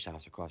the neighbor's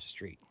house across the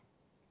street.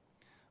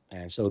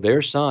 And so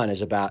their son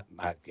is about,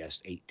 I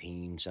guess,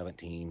 18,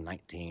 17,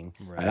 19.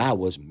 Right. And I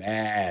was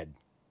mad.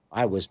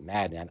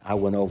 Man. I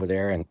went over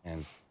there and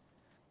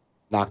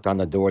knocked on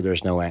the door.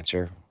 There's no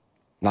answer.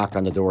 Knocked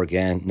on the door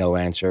again. No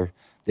answer.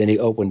 Then he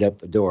opened up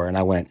the door and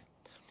I went,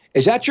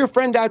 is that your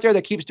friend out there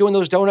that keeps doing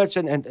those donuts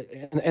in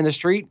the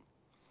street?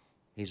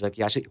 He's like,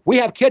 yeah. I said, we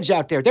have kids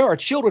out there. There are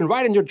children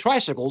riding their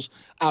tricycles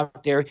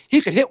out there. He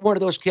could hit one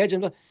of those kids.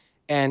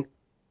 And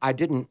I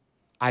didn't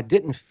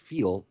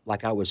feel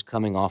like I was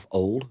coming off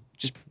old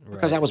just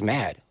because I Right. was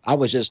mad. I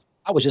was just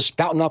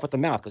spouting off at the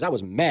mouth because I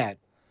was mad.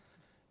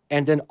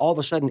 And then all of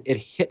a sudden it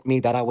hit me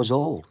that I was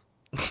old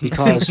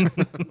because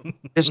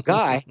this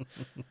guy,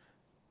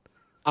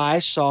 I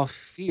saw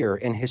fear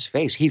in his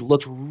face. He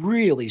looked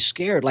really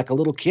scared, like a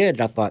little kid.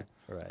 And I thought,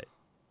 Right.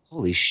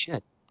 holy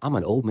shit, I'm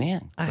an old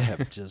man. I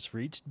have just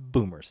reached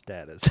boomer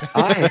status.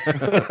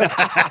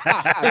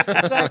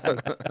 Exactly.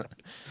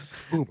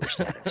 Boomer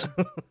status.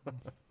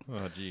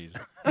 Oh, jeez.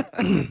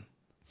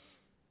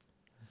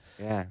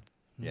 Yeah.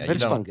 Yeah, But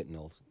it's fun getting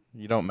old.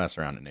 you don't mess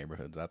around in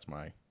neighborhoods. That's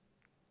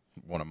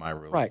one of my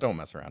rules. Right. Don't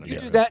mess around in You do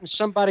neighborhoods. that in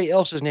somebody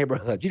else's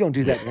neighborhood. You don't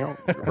do that in your own.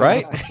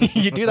 Right?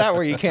 You do that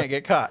where you can't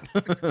get caught.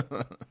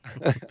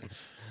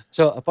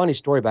 So a funny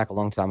story back a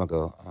long time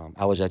ago.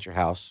 I was at your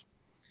house,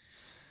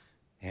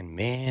 and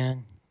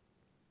man,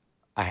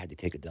 I had to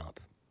take a dump.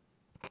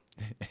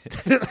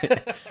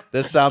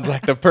 This sounds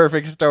like the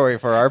perfect story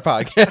for our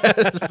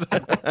podcast.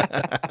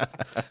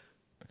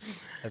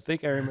 I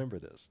think I remember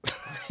this.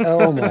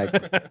 Oh my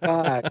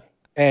God.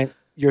 And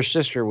your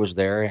sister was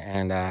there,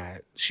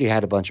 and she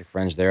had a bunch of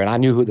friends there, and I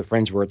knew who the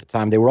friends were at the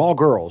time. They were all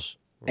girls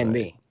and Right.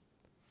 me.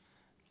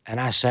 And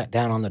I sat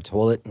down on the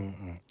toilet,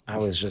 and I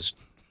was just,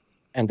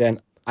 and then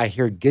I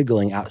hear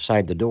giggling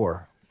outside the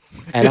door,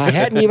 and I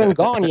hadn't even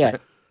gone yet.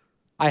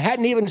 I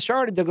hadn't even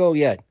started to go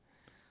yet.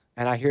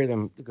 And I hear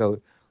them go,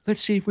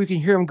 let's see if we can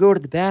hear him go to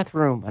the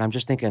bathroom. And I'm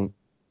just thinking,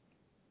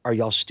 are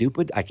y'all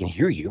stupid? I can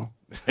hear you.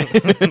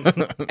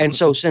 And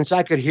so since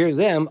I could hear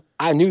them,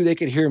 I knew they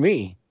could hear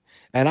me.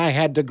 And I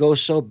had to go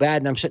so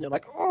bad. And I'm sitting there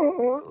like,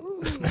 oh.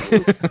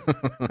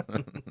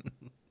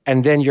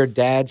 And then your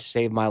dad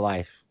saved my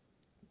life.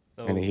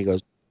 Oh. And he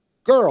goes,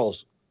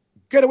 girls,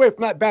 get away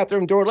from that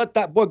bathroom door. Let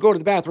that boy go to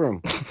the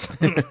bathroom.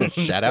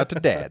 Shout out to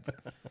dads.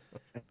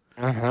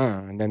 Uh-huh.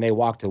 And then they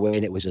walked away,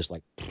 and it was just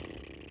like,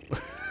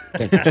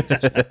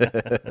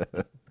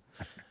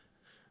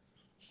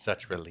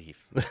 Such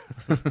relief.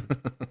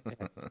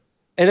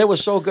 and it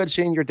was so good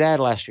seeing your dad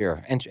last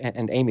year and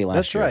Amy last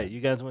That's year. right.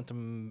 You guys went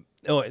to.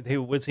 Oh,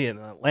 was he in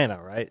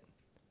Atlanta, right?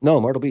 No,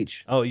 Myrtle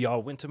Beach. Oh,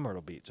 y'all went to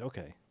Myrtle Beach.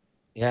 Okay,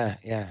 Yeah,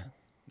 yeah.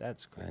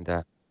 that's cool. And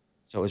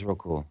so it was real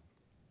cool.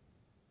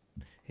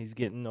 He's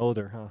getting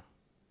older, huh?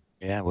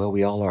 Yeah, well,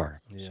 we all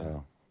are. Yeah.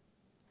 So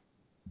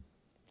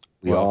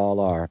we Well, all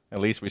are. At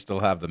least we still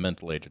have the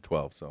mental age of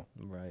 12, so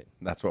Right.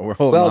 that's what we're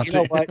holding Well, on you to.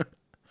 know what?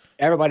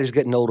 Everybody's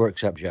getting older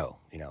except Joe,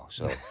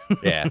 so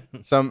Yeah.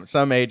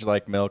 Some age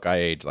like milk, I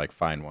age like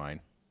fine wine.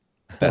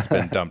 That's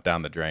been dumped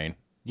down the drain.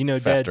 You know,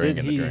 Dad Festering did.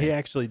 in the drain. He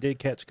actually did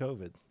catch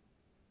COVID.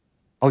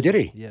 Oh, did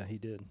he? Yeah, he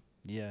did.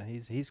 Yeah,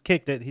 he's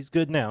kicked it. He's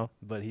good now,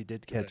 but he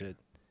did catch it.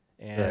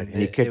 And And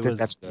he kicked it? was,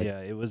 That's good.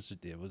 yeah, it was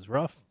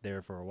rough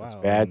there for a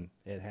while. bad. And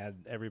it had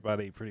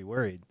everybody pretty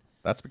worried.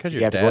 That's because You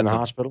your have to go in dad's the a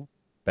hospital?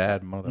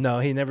 bad mother. No,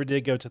 he never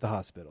did go to the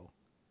hospital.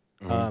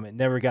 Mhm. It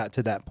never got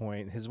to that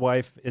point. His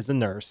wife is a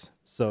nurse,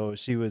 so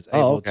she was Oh,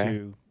 able okay.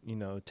 to,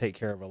 take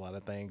care of a lot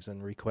of things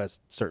and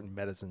request certain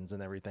medicines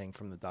and everything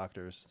from the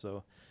doctors.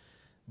 So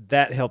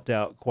that helped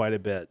out quite a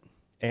bit.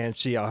 And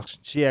she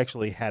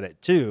actually had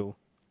it too,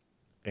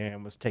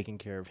 and was taking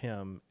care of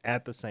him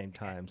at the same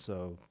time.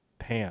 So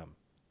Pam,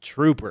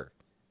 trooper.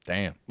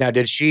 Damn. Now,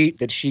 did she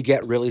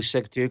get really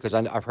sick too? Because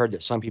I've heard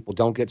that some people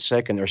don't get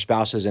sick and their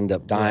spouses end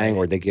up dying,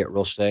 or Right. they get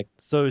real sick.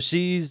 So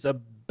she's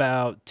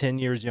about 10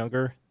 years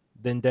younger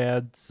than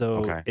Dad, so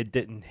Okay. it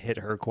didn't hit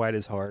her quite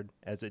as hard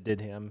as it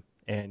did him.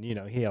 And,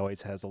 he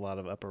always has a lot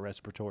of upper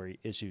respiratory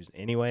issues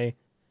anyway.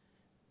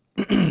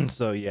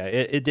 So, yeah,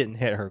 it didn't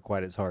hit her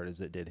quite as hard as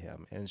it did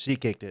him. And she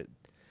kicked it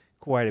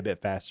quite a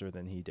bit faster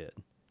than he did.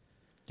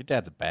 Your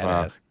dad's a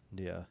badass.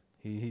 Yeah,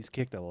 he's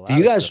kicked a lot you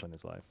of guys- stuff in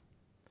his life.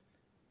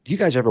 Do you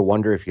guys ever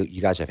wonder if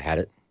you guys have had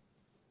it?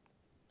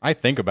 I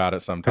think about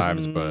it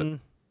sometimes, but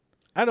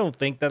I don't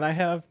think that I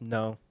have.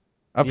 No.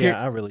 up Yeah, here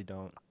I really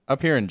don't.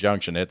 up here in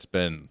Junction, it's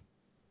been,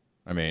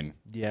 I mean,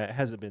 Yeah, it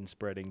hasn't been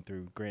spreading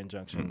through Grand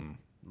Junction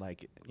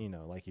like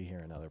you hear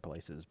in other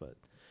places, but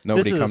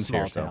nobody this is comes a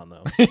small here. So town,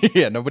 though.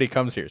 yeah, nobody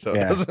comes here, so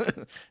Yeah.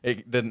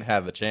 it didn't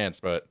have the chance.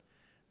 But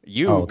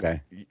you, Oh,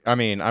 okay. I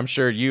mean, I'm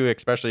sure you,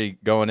 especially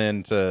going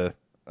into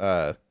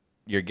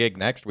your gig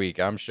next week,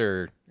 I'm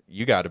sure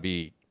you got to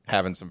be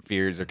having some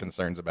fears or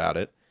concerns about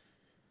it.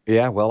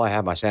 Yeah, well, I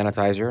have my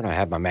sanitizer and I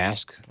have my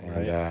mask,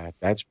 Right. and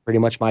that's pretty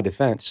much my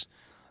defense.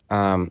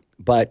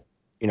 But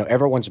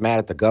everyone's mad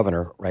at the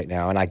governor right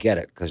now, and I get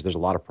it because there's a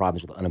lot of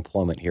problems with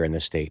unemployment here in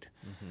this state,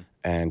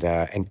 and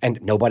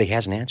nobody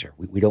has an answer.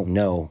 We don't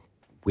know.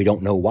 We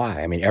don't know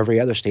why. I mean, every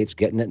other state's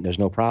getting it, and there's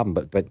no problem.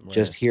 But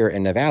just here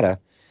in Nevada,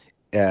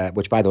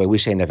 which by the way, we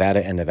say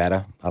Nevada and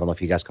Nevada. I don't know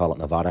if you guys call it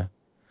Nevada,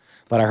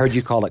 but I heard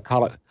you call it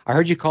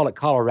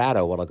Colorado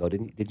a while ago.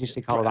 Didn't you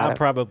say Colorado? I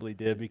probably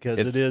did because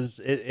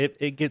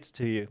it gets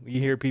to you. You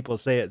hear people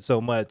say it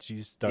so much,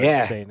 you start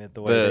Yeah. saying it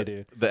the way they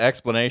do. The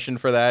explanation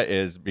for that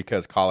is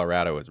because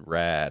Colorado is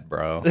rad,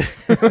 bro.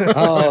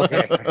 Oh,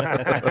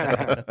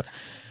 okay.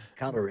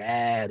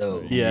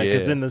 Colorado. Yeah,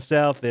 because Yeah. in the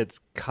South it's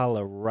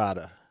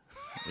Colorado.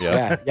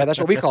 Yep. Yeah, that's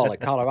what we call it,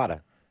 Colorado.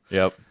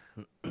 Yep.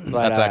 But,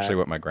 That's actually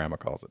what my grandma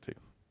calls it too.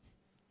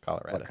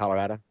 Colorado. what,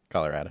 Colorado.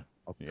 Colorado.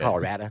 Oh, Yeah.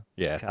 Colorado.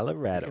 Yeah.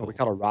 Colorado. We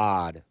call it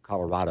Rod,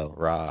 Colorado.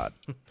 Rad.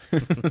 No,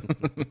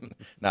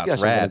 Yes, it's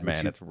I'm rad, gonna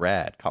man. get It's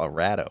rad.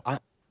 Colorado.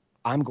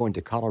 I'm going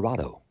to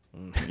Colorado,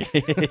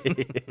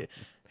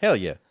 Hell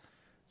yeah.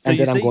 So and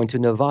you then I'm see- going to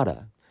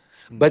Nevada.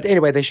 But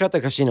anyway, they shut the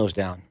casinos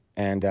down,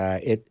 and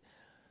I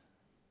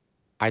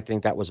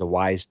think that was a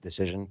wise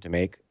decision to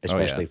make,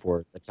 especially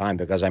for the time,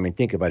 because I mean,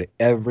 think about it.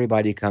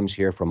 Everybody comes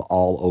here from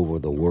all over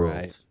the world.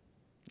 Right.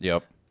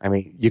 Yep. I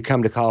mean, you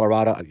come to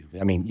Colorado.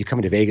 I mean, you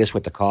come to Vegas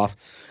with the cough.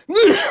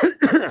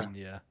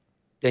 Yeah.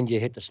 Then you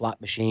hit the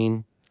slot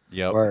machine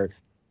Yep. or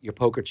your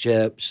poker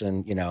chips,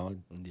 and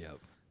Yep.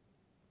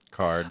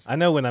 Cards. I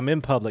know when I'm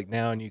in public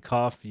now and you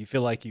cough, you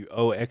feel like you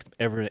owe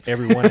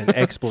everyone an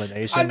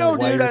explanation. I know, of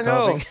why dude, you're I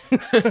know.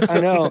 coughing. I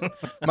know.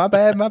 My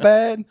bad. My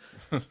bad.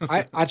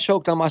 I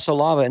choked on my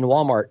saliva in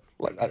Walmart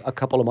a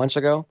couple of months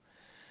ago,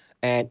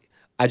 and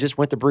I just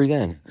went to breathe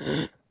in,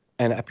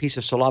 and a piece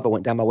of saliva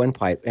went down my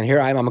windpipe. And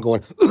here I am, I'm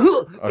going,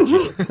 Oh,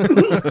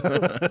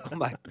 jeez. oh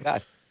my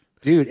God.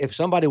 Dude, if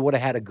somebody would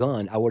have had a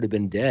gun, I would have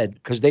been dead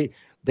because they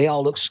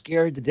all look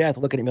scared to death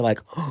looking at me like,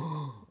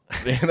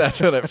 Yeah, that's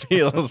what it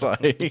feels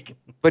like.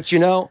 but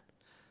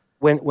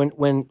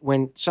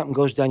when something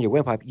goes down your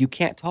windpipe, you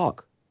can't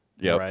talk.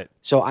 Yep. Right.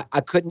 So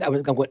I couldn't, I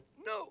went,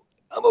 no,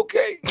 I'm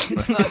okay.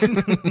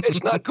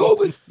 It's not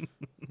COVID.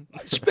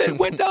 Spit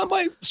went down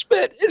my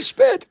spit. It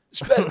spit.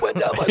 Spit went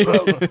down my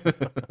throat.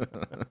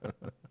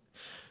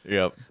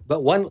 Yep.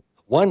 But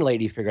one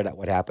lady figured out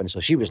what happened, so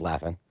she was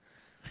laughing.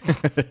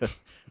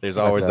 There's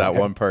always that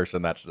one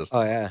person that's just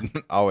Oh yeah.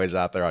 always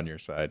out there on your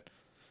side,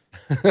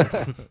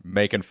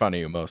 making fun of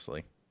you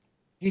mostly.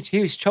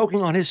 He was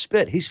choking on his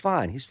spit. He's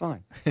fine. He's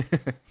fine.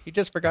 He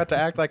just forgot to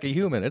act like a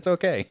human. It's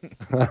okay.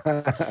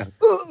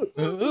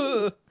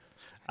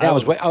 I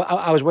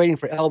was waiting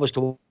for Elvis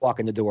to walk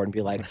in the door and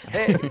be like,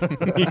 "Hey,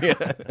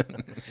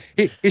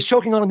 he's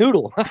choking on a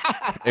noodle."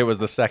 It was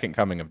the second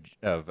coming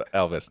of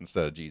Elvis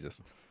instead of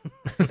Jesus.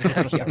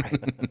 Yeah, right.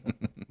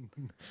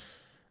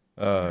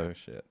 Oh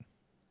shit.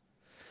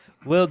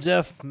 Well,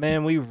 Jeff,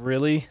 man, we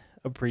really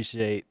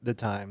appreciate the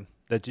time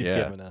that you've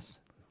Yeah. given us.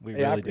 We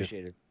Hey, I really do.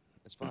 appreciate it.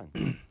 It's fun.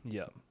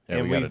 Yeah. Yeah,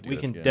 And we gotta do we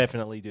this can again.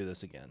 definitely do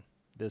this again.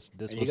 This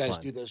And you was guys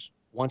fun. do this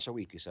once a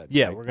week. You said.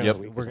 Yeah, right? we're gonna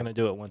Yep. we're gonna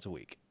do it once a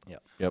week. Yeah.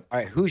 All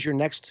right. Who's your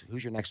next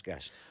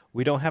guest?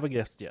 We don't have a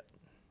guest yet.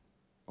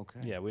 Okay.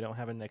 Yeah, we don't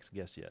have a next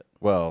guest yet.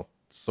 Well,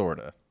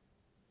 sorta.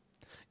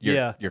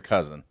 Yeah. Your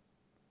cousin.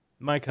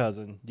 My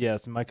cousin,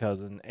 yes, my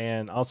cousin,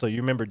 and also you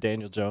remember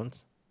Daniel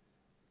Jones?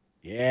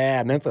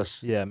 Yeah,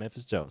 Memphis. Yeah,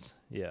 Memphis Jones.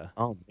 Yeah,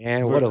 Oh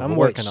man, what a I'm voice.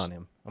 working on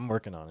him. I'm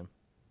working on him.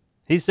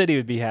 He said he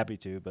would be happy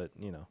to, but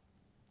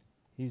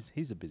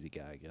he's a busy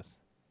guy, I guess.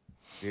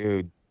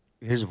 Dude.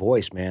 His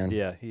voice, man.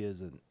 Yeah, he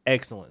is an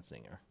excellent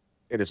singer,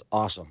 It is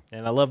awesome.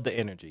 and I love the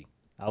energy.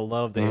 I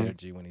love the Mhm.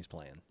 energy when he's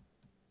playing.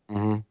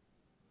 Hmm.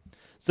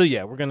 So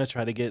yeah, we're gonna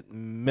try to get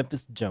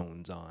Memphis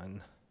Jones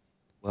on,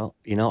 Well,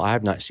 I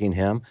have not seen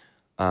him,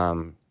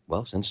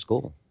 since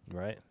school.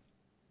 right?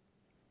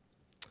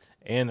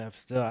 And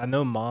I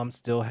know Mom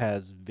still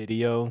has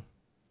video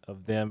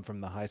of them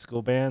from the high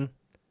school band.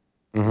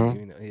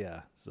 Hmm.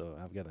 Yeah, so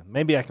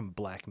maybe I can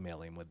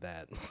blackmail him with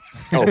that.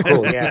 Oh,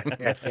 cool. Yeah.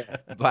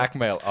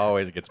 Blackmail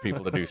always gets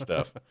people to do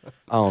stuff.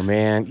 Oh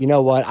man, you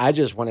know what? I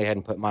just went ahead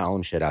and put my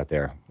own shit out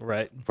there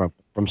Right,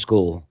 from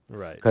school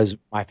right. because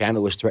my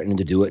family was threatening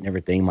to do it and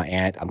everything. My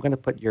aunt, I'm going to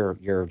put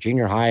your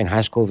junior high and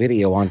high school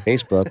video on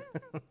Facebook.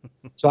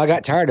 So I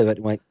got tired of it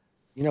and went,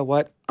 you know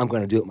what? I'm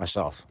going to do it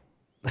myself.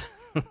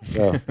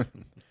 So,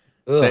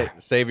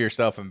 Save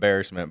yourself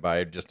embarrassment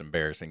by just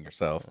embarrassing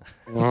yourself.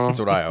 That's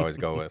what I always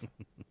go with.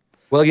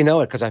 well, you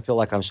know it because I feel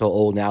like I'm so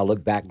old now. I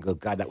look back and go,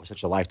 God, that was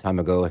such a lifetime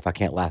ago. If I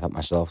can't laugh at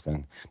myself,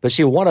 then. But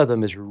see, one of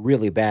them is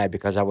really bad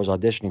because I was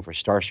auditioning for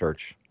Star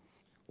Search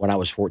when I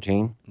was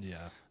 14.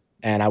 Yeah.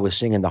 And I was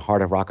singing The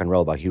Heart of Rock and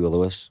Roll by Huey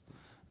Lewis.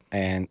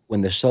 And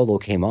when the solo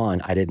came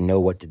on, I didn't know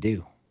what to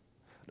do.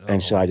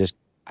 And so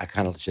I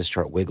kind of just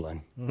start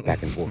wiggling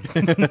back and forth.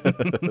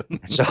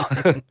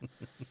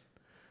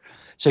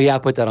 So yeah, I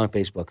put that on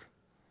Facebook.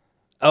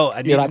 Oh,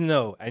 I need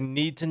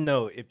to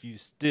know if you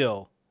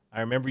still. I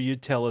remember you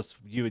tell us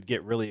you would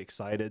get really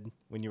excited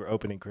when you were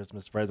opening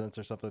Christmas presents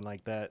or something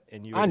like that,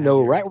 and you. I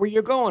know right where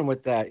you're going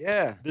with that.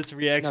 Yeah. This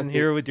reaction Not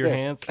here this with your thick.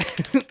 hands.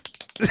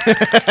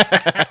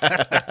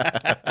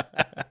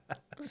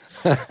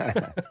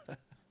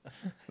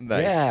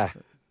 Nice. Yeah.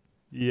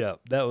 Yeah,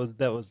 that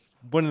was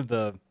one of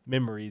the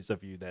memories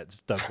of you that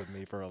stuck with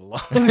me for a long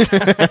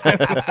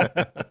time.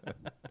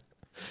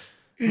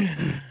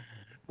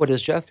 What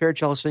does Jeff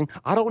Fairchild sing?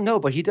 I don't know,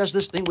 but he does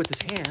this thing with his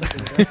hands.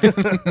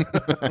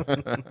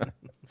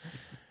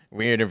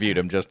 We interviewed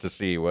him just to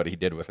see what he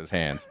did with his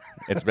hands.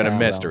 It's been Oh, a well.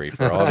 mystery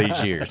for all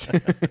these years.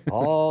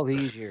 All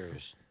these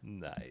years.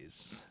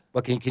 Nice.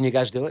 Well, can you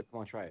guys do it?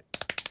 Come on, try it.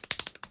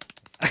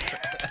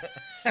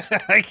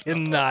 I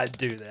cannot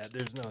do that.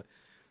 There's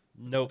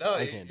nope.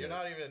 I can't do it.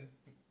 even.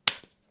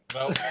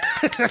 Nope.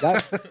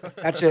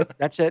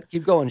 That's it.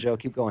 Keep going, Joe.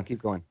 Keep going.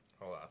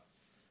 Hold on.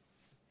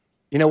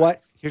 You know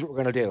what? Here's what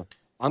we're going to do.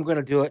 I'm going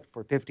to do it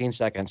for 15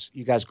 seconds.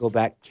 You guys go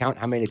back, count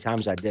how many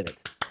times I did it.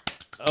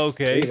 There you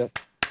Okay. go.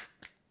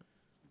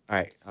 All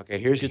right. Okay.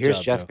 Here's Good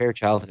job, Jeff Joe.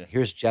 Fairchild. Okay.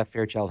 Here's Jeff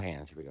Fairchild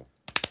hands. Here we go.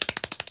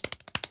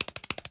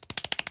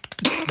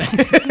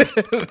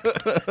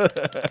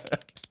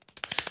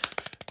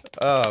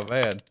 Oh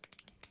man,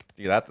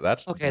 dude,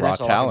 that's Okay, raw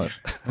that's all I talent.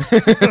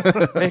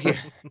 Thank you.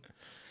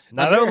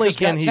 Not only America's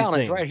can Got he Talent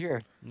sing, right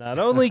here. not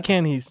only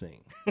can he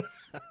sing,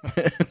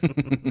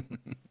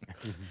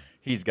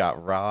 He's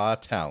got raw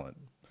talent.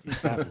 He's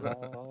got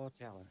raw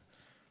talent.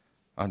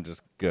 I'm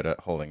just good at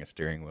holding a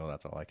steering wheel.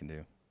 That's all I can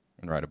do,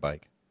 and ride a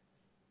bike.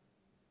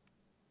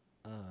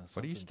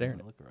 what are you staring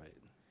at? Look right.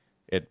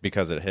 It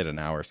because it hit an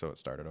hour, so it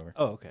started over.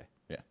 Oh, okay.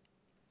 Yeah.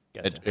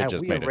 Gotcha. It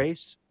just made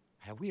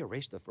Have we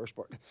erased the first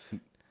part? it.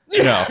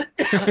 No,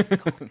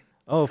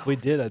 Oh, if we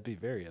did, I'd be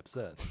very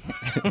upset.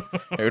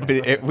 it would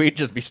be. We'd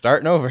just be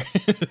starting over.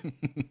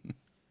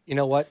 You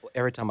know what?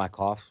 Every time I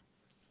cough,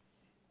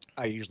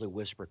 I usually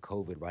whisper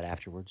COVID right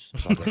afterwards.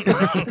 So I'll go,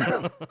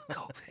 COVID,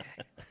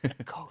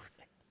 COVID.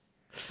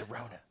 The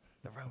Rona.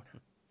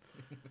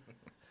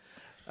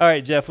 All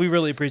right, Jeff, we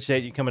really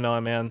appreciate you coming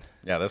on, man.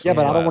 Yeah, this Yeah, was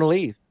but a I don't want to blast.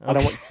 leave. I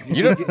don't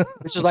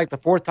want. This is like the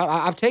fourth time.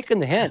 I've taken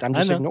the hint. I'm I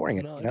just know. ignoring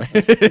it. No, you know?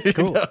 it's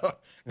cool.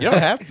 You don't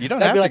have to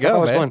That'd be like if I go,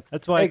 was man. going,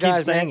 That's why Hey, I keep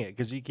guys, saying man, it,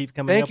 because you keep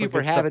coming thank up you with for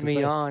good stuff having to me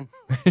say. on.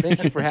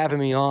 Thank you for having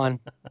me on.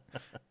 For the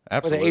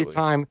Absolutely. 8th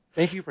time.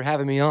 Thank you for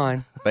having me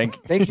on.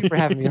 Thank you for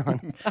having me on.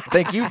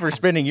 Thank you for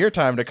spending your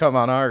time to come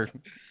on our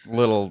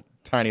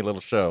tiny little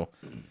show.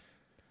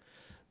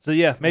 So,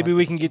 yeah, maybe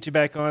we can get you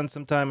back on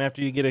sometime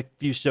after you get a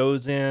few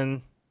shows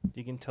in.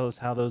 You can tell us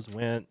how those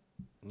went,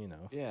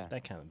 Yeah.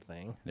 that kind of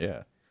thing.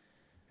 Yeah.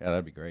 Yeah,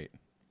 that'd be great.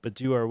 But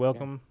you are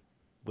welcome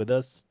with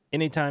us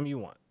anytime you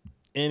want.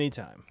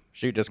 Anytime.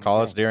 Shoot, just call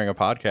us during a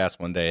podcast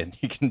one day and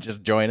you can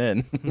just join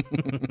in.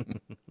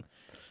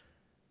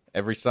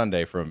 Every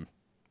Sunday from,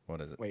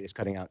 what is it? Wait, it's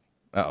cutting out.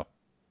 Oh.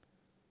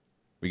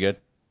 We good?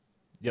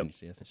 Yep. Can you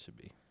see us? It should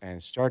be.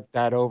 And start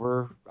that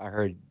over. I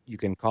heard you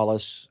can call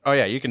us. Oh,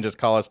 yeah, you can just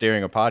call us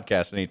during a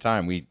podcast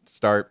anytime. We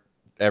start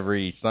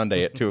every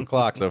Sunday at 2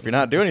 o'clock. So if you're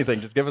not doing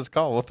anything, just give us a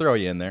call. We'll throw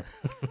you in there.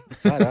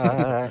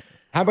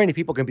 How many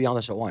people can be on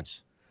this at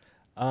once?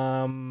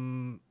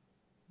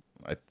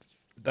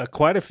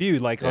 Quite a few,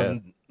 Yeah.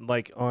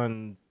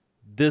 on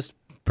this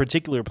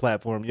particular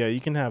platform. Yeah,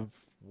 you can have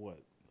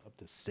up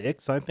to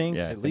 6, I think.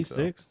 Yeah, I at think least so.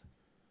 6.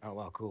 Oh,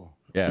 wow, cool.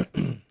 Yeah.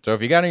 So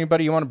if you got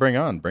anybody you want to bring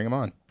on, bring them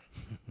on.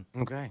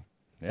 Okay.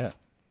 Yeah.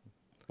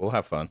 We'll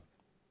have fun.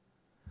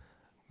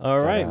 All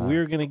right, Ta-da.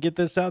 we're gonna get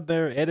this out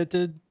there,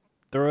 edited,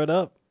 throw it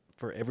up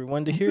for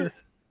everyone to hear.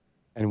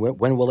 And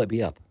when will it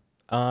be up?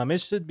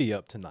 It should be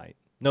up tonight,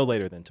 no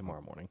later than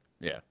tomorrow morning.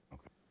 Yeah.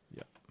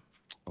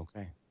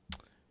 Okay.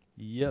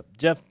 Yep,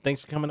 Jeff,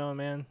 thanks for coming on,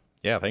 man.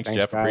 Yeah, thanks Thanks,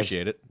 Jeff. guys.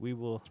 Appreciate it. We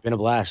will. It's been a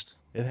blast.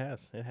 It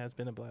has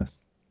been a blast.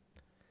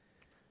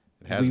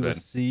 It has we been. will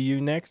see you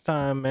next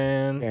time,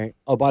 man. Okay.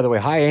 Oh, by the way,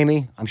 hi,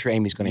 Amy. I'm sure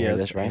Amy's going to hear Yes,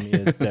 this, right? Amy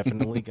is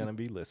definitely gonna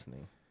be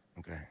listening,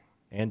 Okay.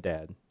 and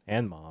Dad,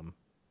 and Mom,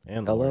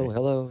 and Hello, Lori.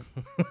 hello.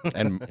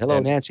 And Hello,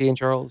 and, Nancy and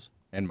Charles.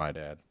 and my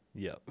dad.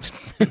 Yep.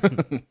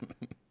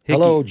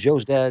 Hello,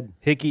 Joe's dad.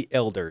 Hickey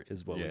Elder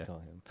is what we Yeah. call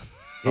him.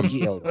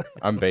 Hickey Elder.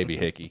 I'm baby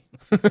Hickey.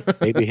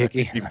 Baby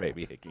Hickey. You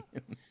baby Hickey.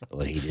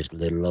 Well, he just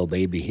little old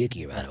baby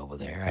Hickey right over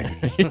there.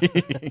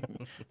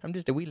 I'm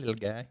just a wee little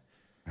guy.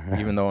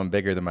 Even though I'm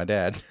bigger than my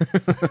dad.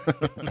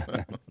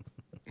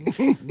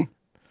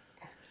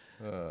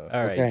 All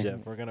right, Okay.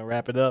 Jeff, we're gonna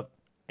wrap it up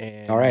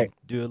and All right.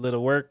 do a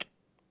little work,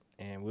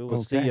 and we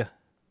will see Okay. you.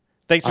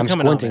 Thanks for I'm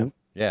coming on, squinting. man.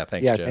 Yeah,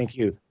 thanks, Yeah, Jeff. thank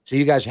you. So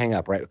you guys hang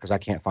up, right? Because I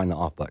can't find the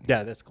off button.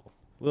 Yeah, that's cool.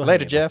 We'll Later,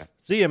 hang it. Jeff.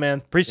 See you, man.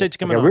 Appreciate you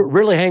coming Okay, on.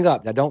 really hang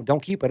up. Now,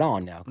 don't keep it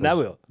on now. 'cause- I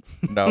will.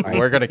 No,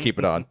 we're gonna keep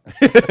it on.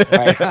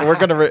 right. We're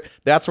gonna.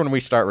 That's when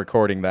we start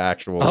recording the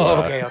actual.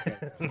 Oh, okay.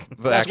 The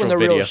That's actual when the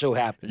video. real show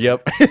happens.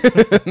 Yep.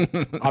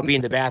 I'll be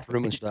in the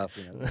bathroom and stuff.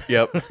 You know.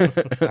 Yep. All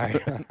right. All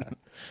right.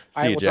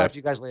 See you, We'll Jeff. talk to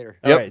you guys later.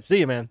 All Yep. right. See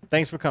you, man.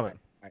 Thanks for coming.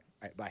 All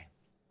right. Bye.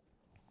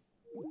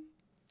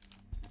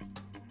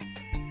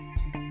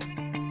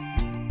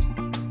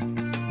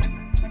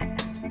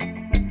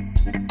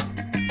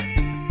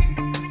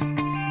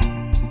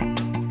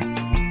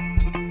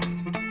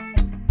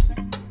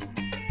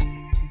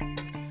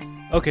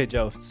 Okay,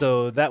 Joe.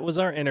 So that was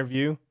our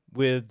interview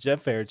with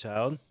Jeff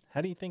Fairchild.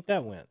 How do you think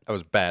that went? That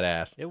was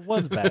badass. It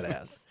was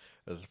badass.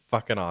 It was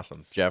fucking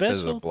awesome. Jeff is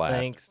a Special blast.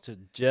 thanks to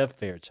Jeff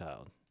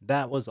Fairchild.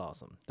 That was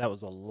awesome. That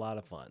was a lot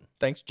of fun.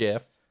 Thanks,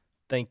 Jeff.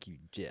 Thank you,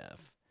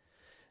 Jeff.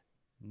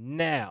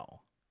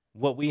 Now,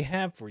 what we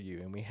have for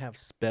you, and we have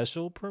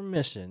special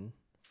permission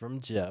from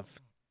Jeff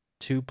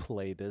to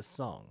play this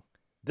song.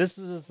 This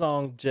is a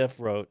song Jeff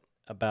wrote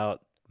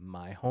about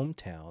my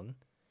hometown,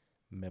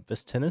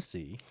 Memphis,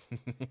 Tennessee.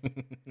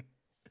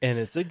 And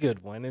it's a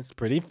good one. It's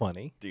pretty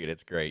funny. Dude,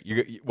 it's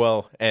great.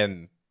 Well,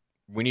 and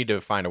we need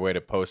to find a way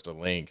to post a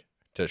link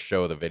to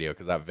show the video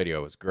because that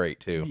video was great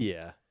too.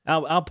 Yeah.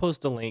 I'll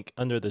post a link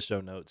under the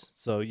show notes.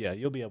 So yeah,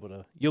 you'll be able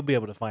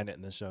to find it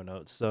in the show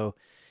notes. So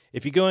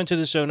if you go into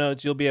the show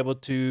notes, you'll be able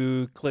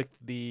to click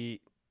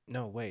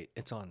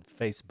it's on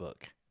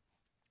Facebook.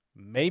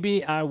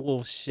 Maybe I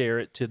will share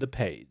it to the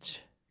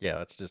page. Yeah,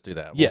 let's just do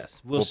that.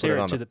 Yes, we'll put share it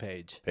on to the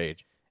page.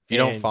 page. If you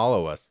don't And-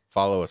 follow us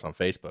on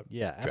Facebook.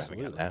 Yeah, Driving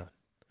absolutely. out loud.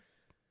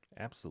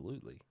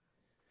 Absolutely.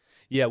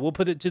 Yeah, we'll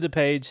put it to the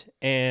page,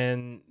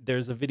 and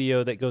there's a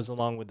video that goes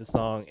along with the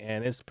song,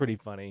 and it's pretty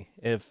funny.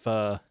 If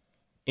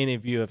any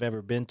of you have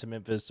ever been to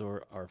Memphis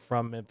or are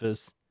from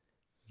Memphis,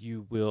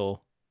 you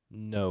will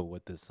know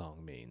what this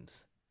song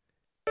means.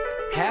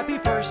 Happy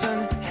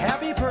person,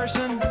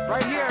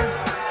 right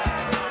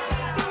here.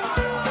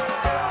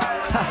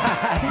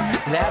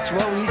 That's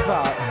what we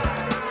thought.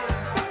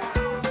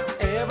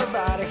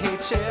 Everybody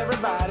hates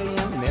everybody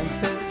in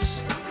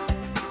Memphis.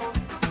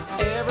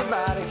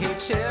 Everybody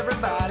hates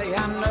everybody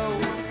I know.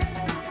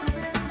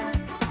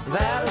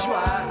 That is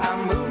why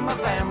I moved my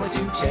family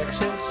to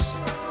Texas.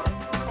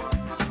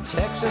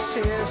 Texas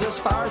is as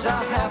far as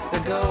I have to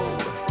go.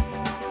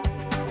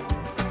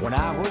 When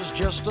I was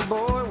just a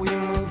boy, we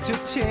moved to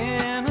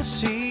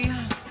Tennessee.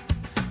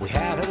 We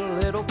had a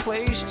little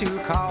place to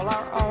call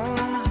our own.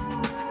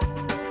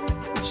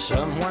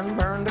 Someone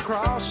burned a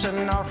cross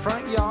in our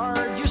front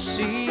yard, you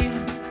see.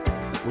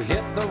 We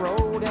hit the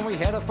road and we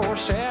headed for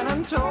San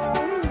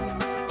Antonio.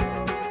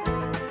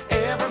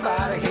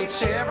 Everybody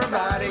hates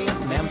everybody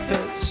in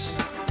Memphis.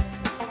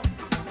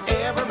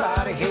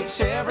 Everybody hates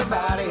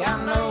everybody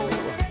I know.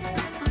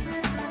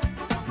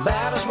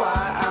 That is why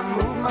I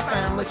moved my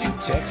family to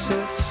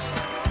Texas.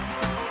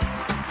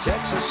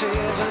 Texas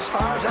is as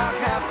far as I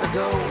have to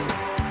go.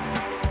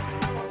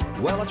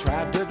 Well, I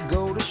tried to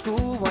go to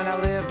school when I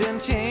lived in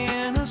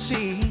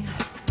Tennessee.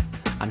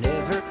 I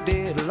never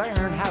did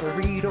learn how to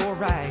read or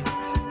write.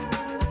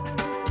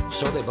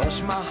 So they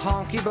bust my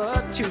honky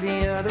butt to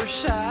the other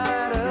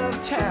side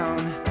of town.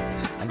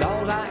 And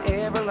all I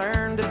ever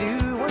learned to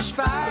do was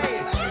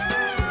fight.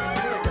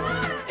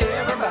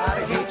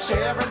 Everybody hates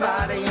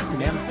everybody in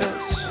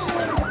Memphis.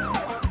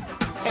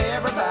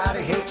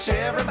 Everybody hates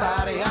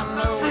everybody I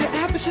know. I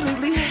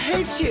absolutely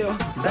hate you.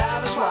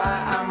 That is why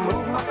I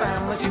moved my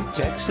family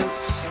to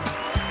Texas.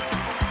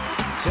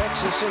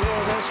 Texas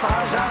is as far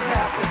as I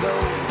have to go.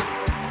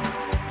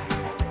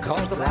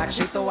 Cause the blacks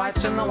hate the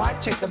whites and the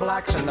whites hate the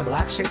blacks and the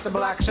blacks hate the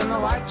blacks and the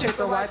whites hate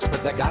the whites.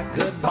 But they got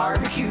good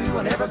barbecue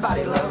and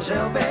everybody loves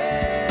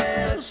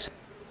Elvis.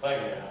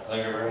 Thank you.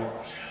 Thank you very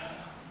much.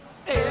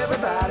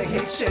 Everybody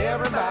hates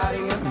everybody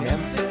in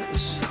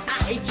Memphis.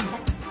 I hate you.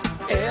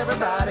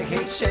 Everybody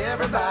hates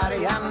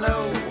everybody I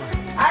know.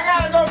 I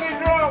gotta go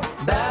get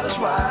drunk. That is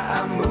why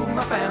I moved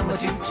my family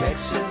to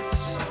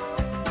Texas.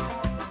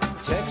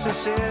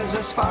 Texas is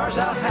as far as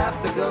I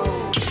have to go.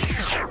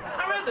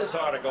 I read this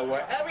article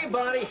where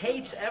everybody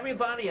hates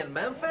everybody in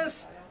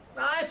Memphis.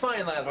 I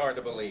find that hard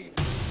to believe.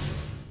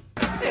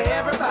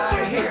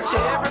 Everybody hates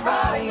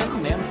everybody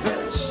in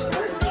Memphis.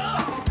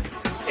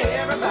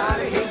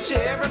 Everybody hates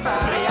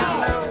everybody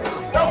I know.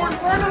 That was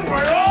burning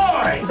my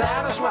eye.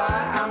 That is why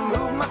I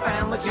moved my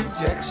family to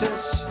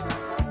Texas.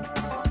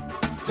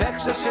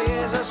 Texas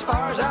is as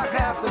far as I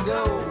have to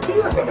go.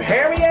 You got some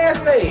hairy ass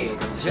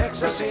legs.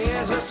 Texas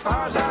is as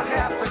far as I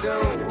have to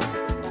go.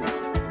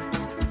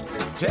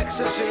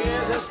 Texas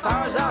is as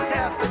far as I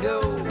have to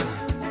go.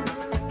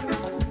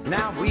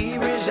 Now we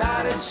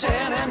reside in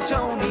San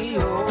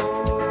Antonio.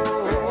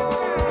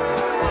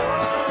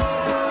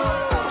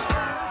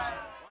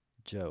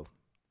 Joe,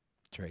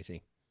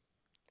 Tracy,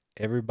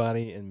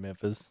 everybody in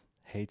Memphis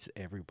hates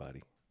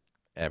everybody.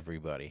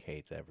 everybody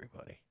hates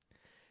everybody.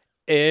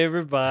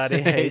 Everybody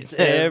hates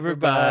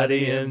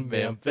everybody in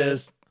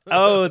Memphis.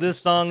 Oh, this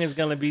song is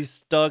going to be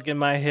stuck in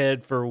my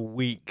head for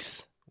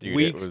weeks. Dude,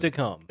 weeks to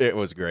come. It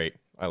was great.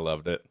 I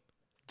loved it.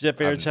 Jeff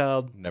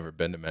Fairchild, Never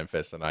been to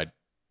Memphis, and I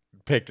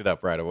picked it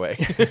up right away.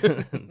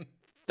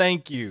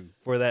 thank you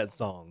for that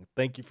song.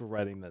 Thank you for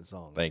writing that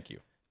song. Thank you.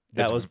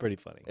 That It's- was pretty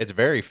funny. It's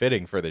very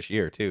fitting for this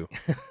year, too.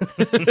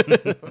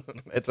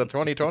 It's a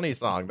 2020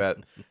 song that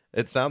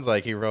it sounds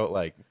like he wrote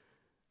like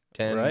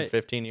 10, Right.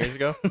 15 years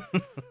ago.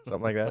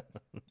 Something like that.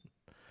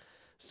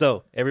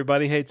 So,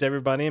 everybody hates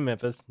everybody in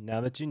Memphis. Now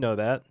that you know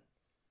that,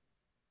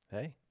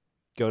 hey,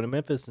 go to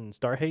Memphis and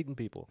start hating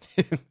people.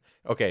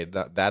 Okay,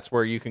 that's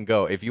where you can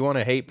go. If you want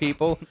to hate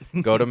people,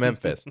 go to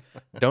Memphis.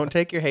 Don't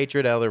take your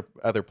hatred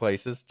other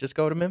places. Just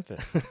go to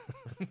Memphis.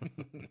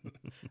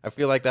 I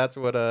feel like that's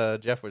what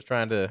Jeff was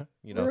trying to,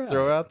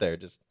 throw Right. out there.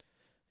 Just,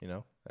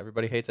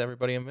 everybody hates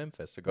everybody in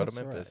Memphis. So go That's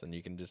to Memphis right. and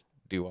you can just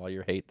do all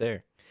your hate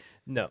there.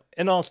 No,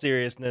 in all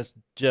seriousness,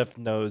 Jeff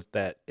knows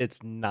that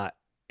it's not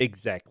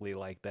exactly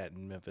like that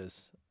in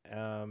Memphis.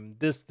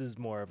 This is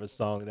more of a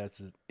song that's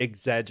an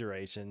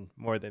exaggeration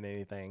more than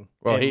anything.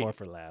 Well, and he- more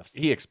for laughs.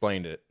 He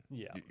explained it.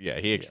 Yeah. Yeah,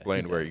 he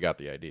explained where does. you got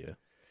the idea.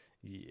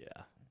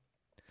 Yeah.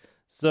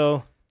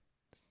 So,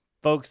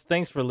 folks,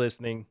 thanks for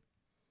listening.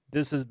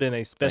 This has been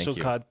a special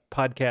you.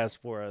 podcast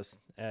for us,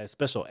 a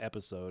special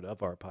episode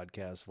of our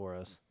podcast for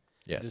us.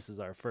 Yes. This is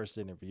our first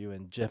interview,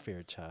 and Jeff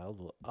Fairchild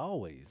will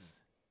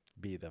always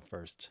be the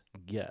first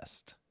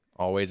guest.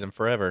 Always and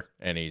forever.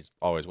 And he's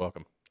always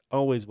welcome.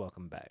 Always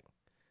welcome back.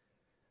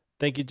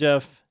 Thank you,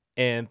 Jeff.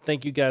 And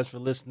thank you guys for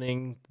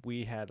listening.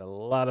 We had a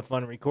lot of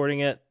fun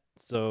recording it.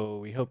 So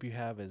we hope you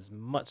have as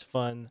much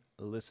fun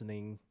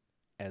listening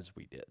as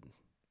we did.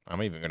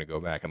 I'm even going to go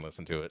back and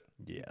listen to it.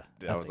 Yeah.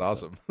 I That was think so.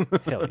 awesome.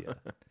 Hell yeah.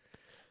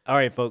 All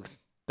right, folks.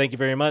 Thank you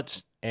very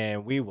much.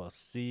 And we will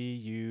see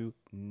you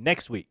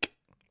next week.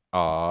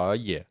 Aw,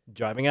 yeah.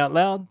 Driving Out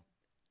Loud,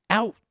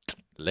 out.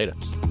 Later.